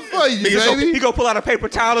got one for you, baby. He gonna pull out a paper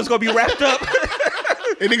towel. It's gonna be wrapped up.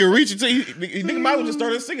 And nigga reach into you. Nigga might have just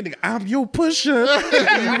started singing. Nigga, I'm your pusher.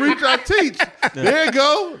 You reach, I teach. There you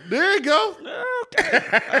go. Okay.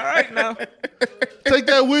 All right, now. Take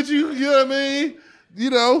that with you. You know what I mean? You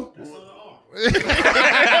know.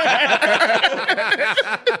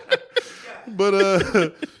 But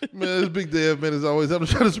man, it's Big Dev, man. As always, I'm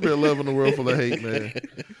trying to spread love in the world full of hate, man.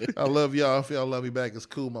 I love y'all. If y'all love me back, it's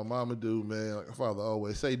cool. My mama do, man. Like my father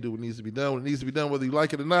always say, do what needs to be done. What needs to be done, whether you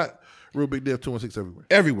like it or not. Real Big Dev 216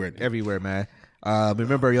 everywhere. Everywhere, man.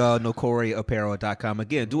 Remember, y'all, NoCoreyApparel.com.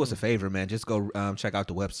 Again, do us a favor, man. Just go check out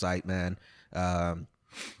the website, man.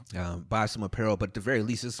 Buy some apparel, but at the very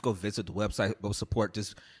least, just go visit the website. Go support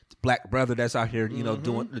this black brother that's out here, you know,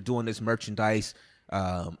 doing this merchandise.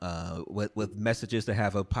 With messages that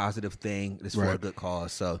have a positive thing. It's for a good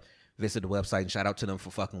cause. So visit the website and shout out to them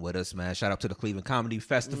for fucking with us, man. Shout out to the Cleveland Comedy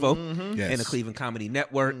Festival and the Cleveland Comedy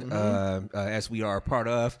Network, as we are a part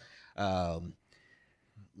of.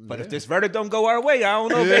 But if this verdict don't go our way, I don't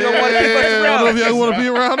know if they don't want to keep us around. I don't know if y'all want to be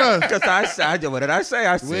around us. Because what did I say?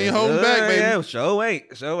 I said, we ain't holding back, baby. Yeah, sure ain't.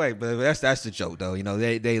 But that's the joke, though. You know,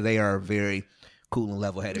 they are very cool and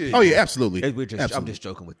level-headed people. Oh yeah, absolutely. I'm just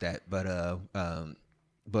joking with that, but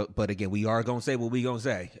again, we are gonna say what we gonna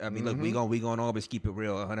say. I mean, look, we gonna always keep it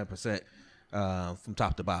real, 100% from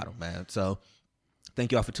top to bottom, man. So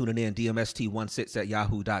thank y'all for tuning in.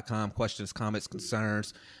 DMST16@yahoo.com. Questions, comments,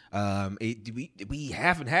 concerns. We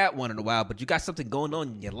haven't had one in a while, but you got something going on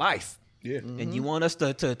in your life. Yeah. And you want us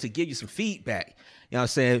to give you some feedback. You know what I'm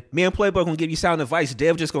saying? Me and Playboy gonna give you sound advice.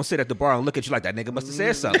 Dev just gonna sit at the bar and look at you like that nigga must have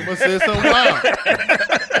said something. Must have said something wild.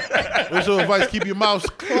 What's your advice? Keep your mouth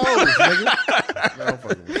closed, nigga. No,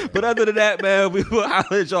 but other than that, man, we will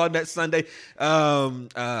holler at y'all next Sunday.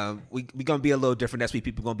 We gonna be a little different next week.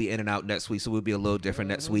 People gonna be in and out next week, so we'll be a little different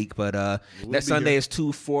next week. But next Sunday is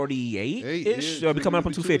 2:48 ish. We coming up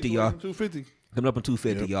on 2:50, y'all. 2:50. Coming up on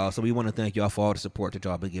 250, y'all. So we want to thank y'all for all the support that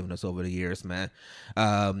y'all been giving us over the years, man.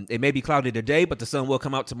 It may be cloudy today, but the sun will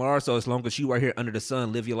come out tomorrow. So as long as you are here under the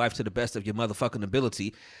sun, live your life to the best of your motherfucking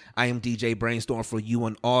ability. I am DJ Brainstorm for you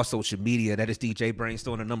on all social media. That is DJ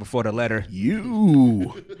Brainstorm, the number 4, the letter.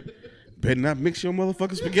 You better not mix your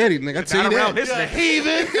motherfucking spaghetti, nigga. I tell you Not around that.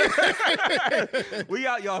 this nigga. Heathen. We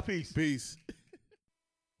out, y'all. Peace. Peace.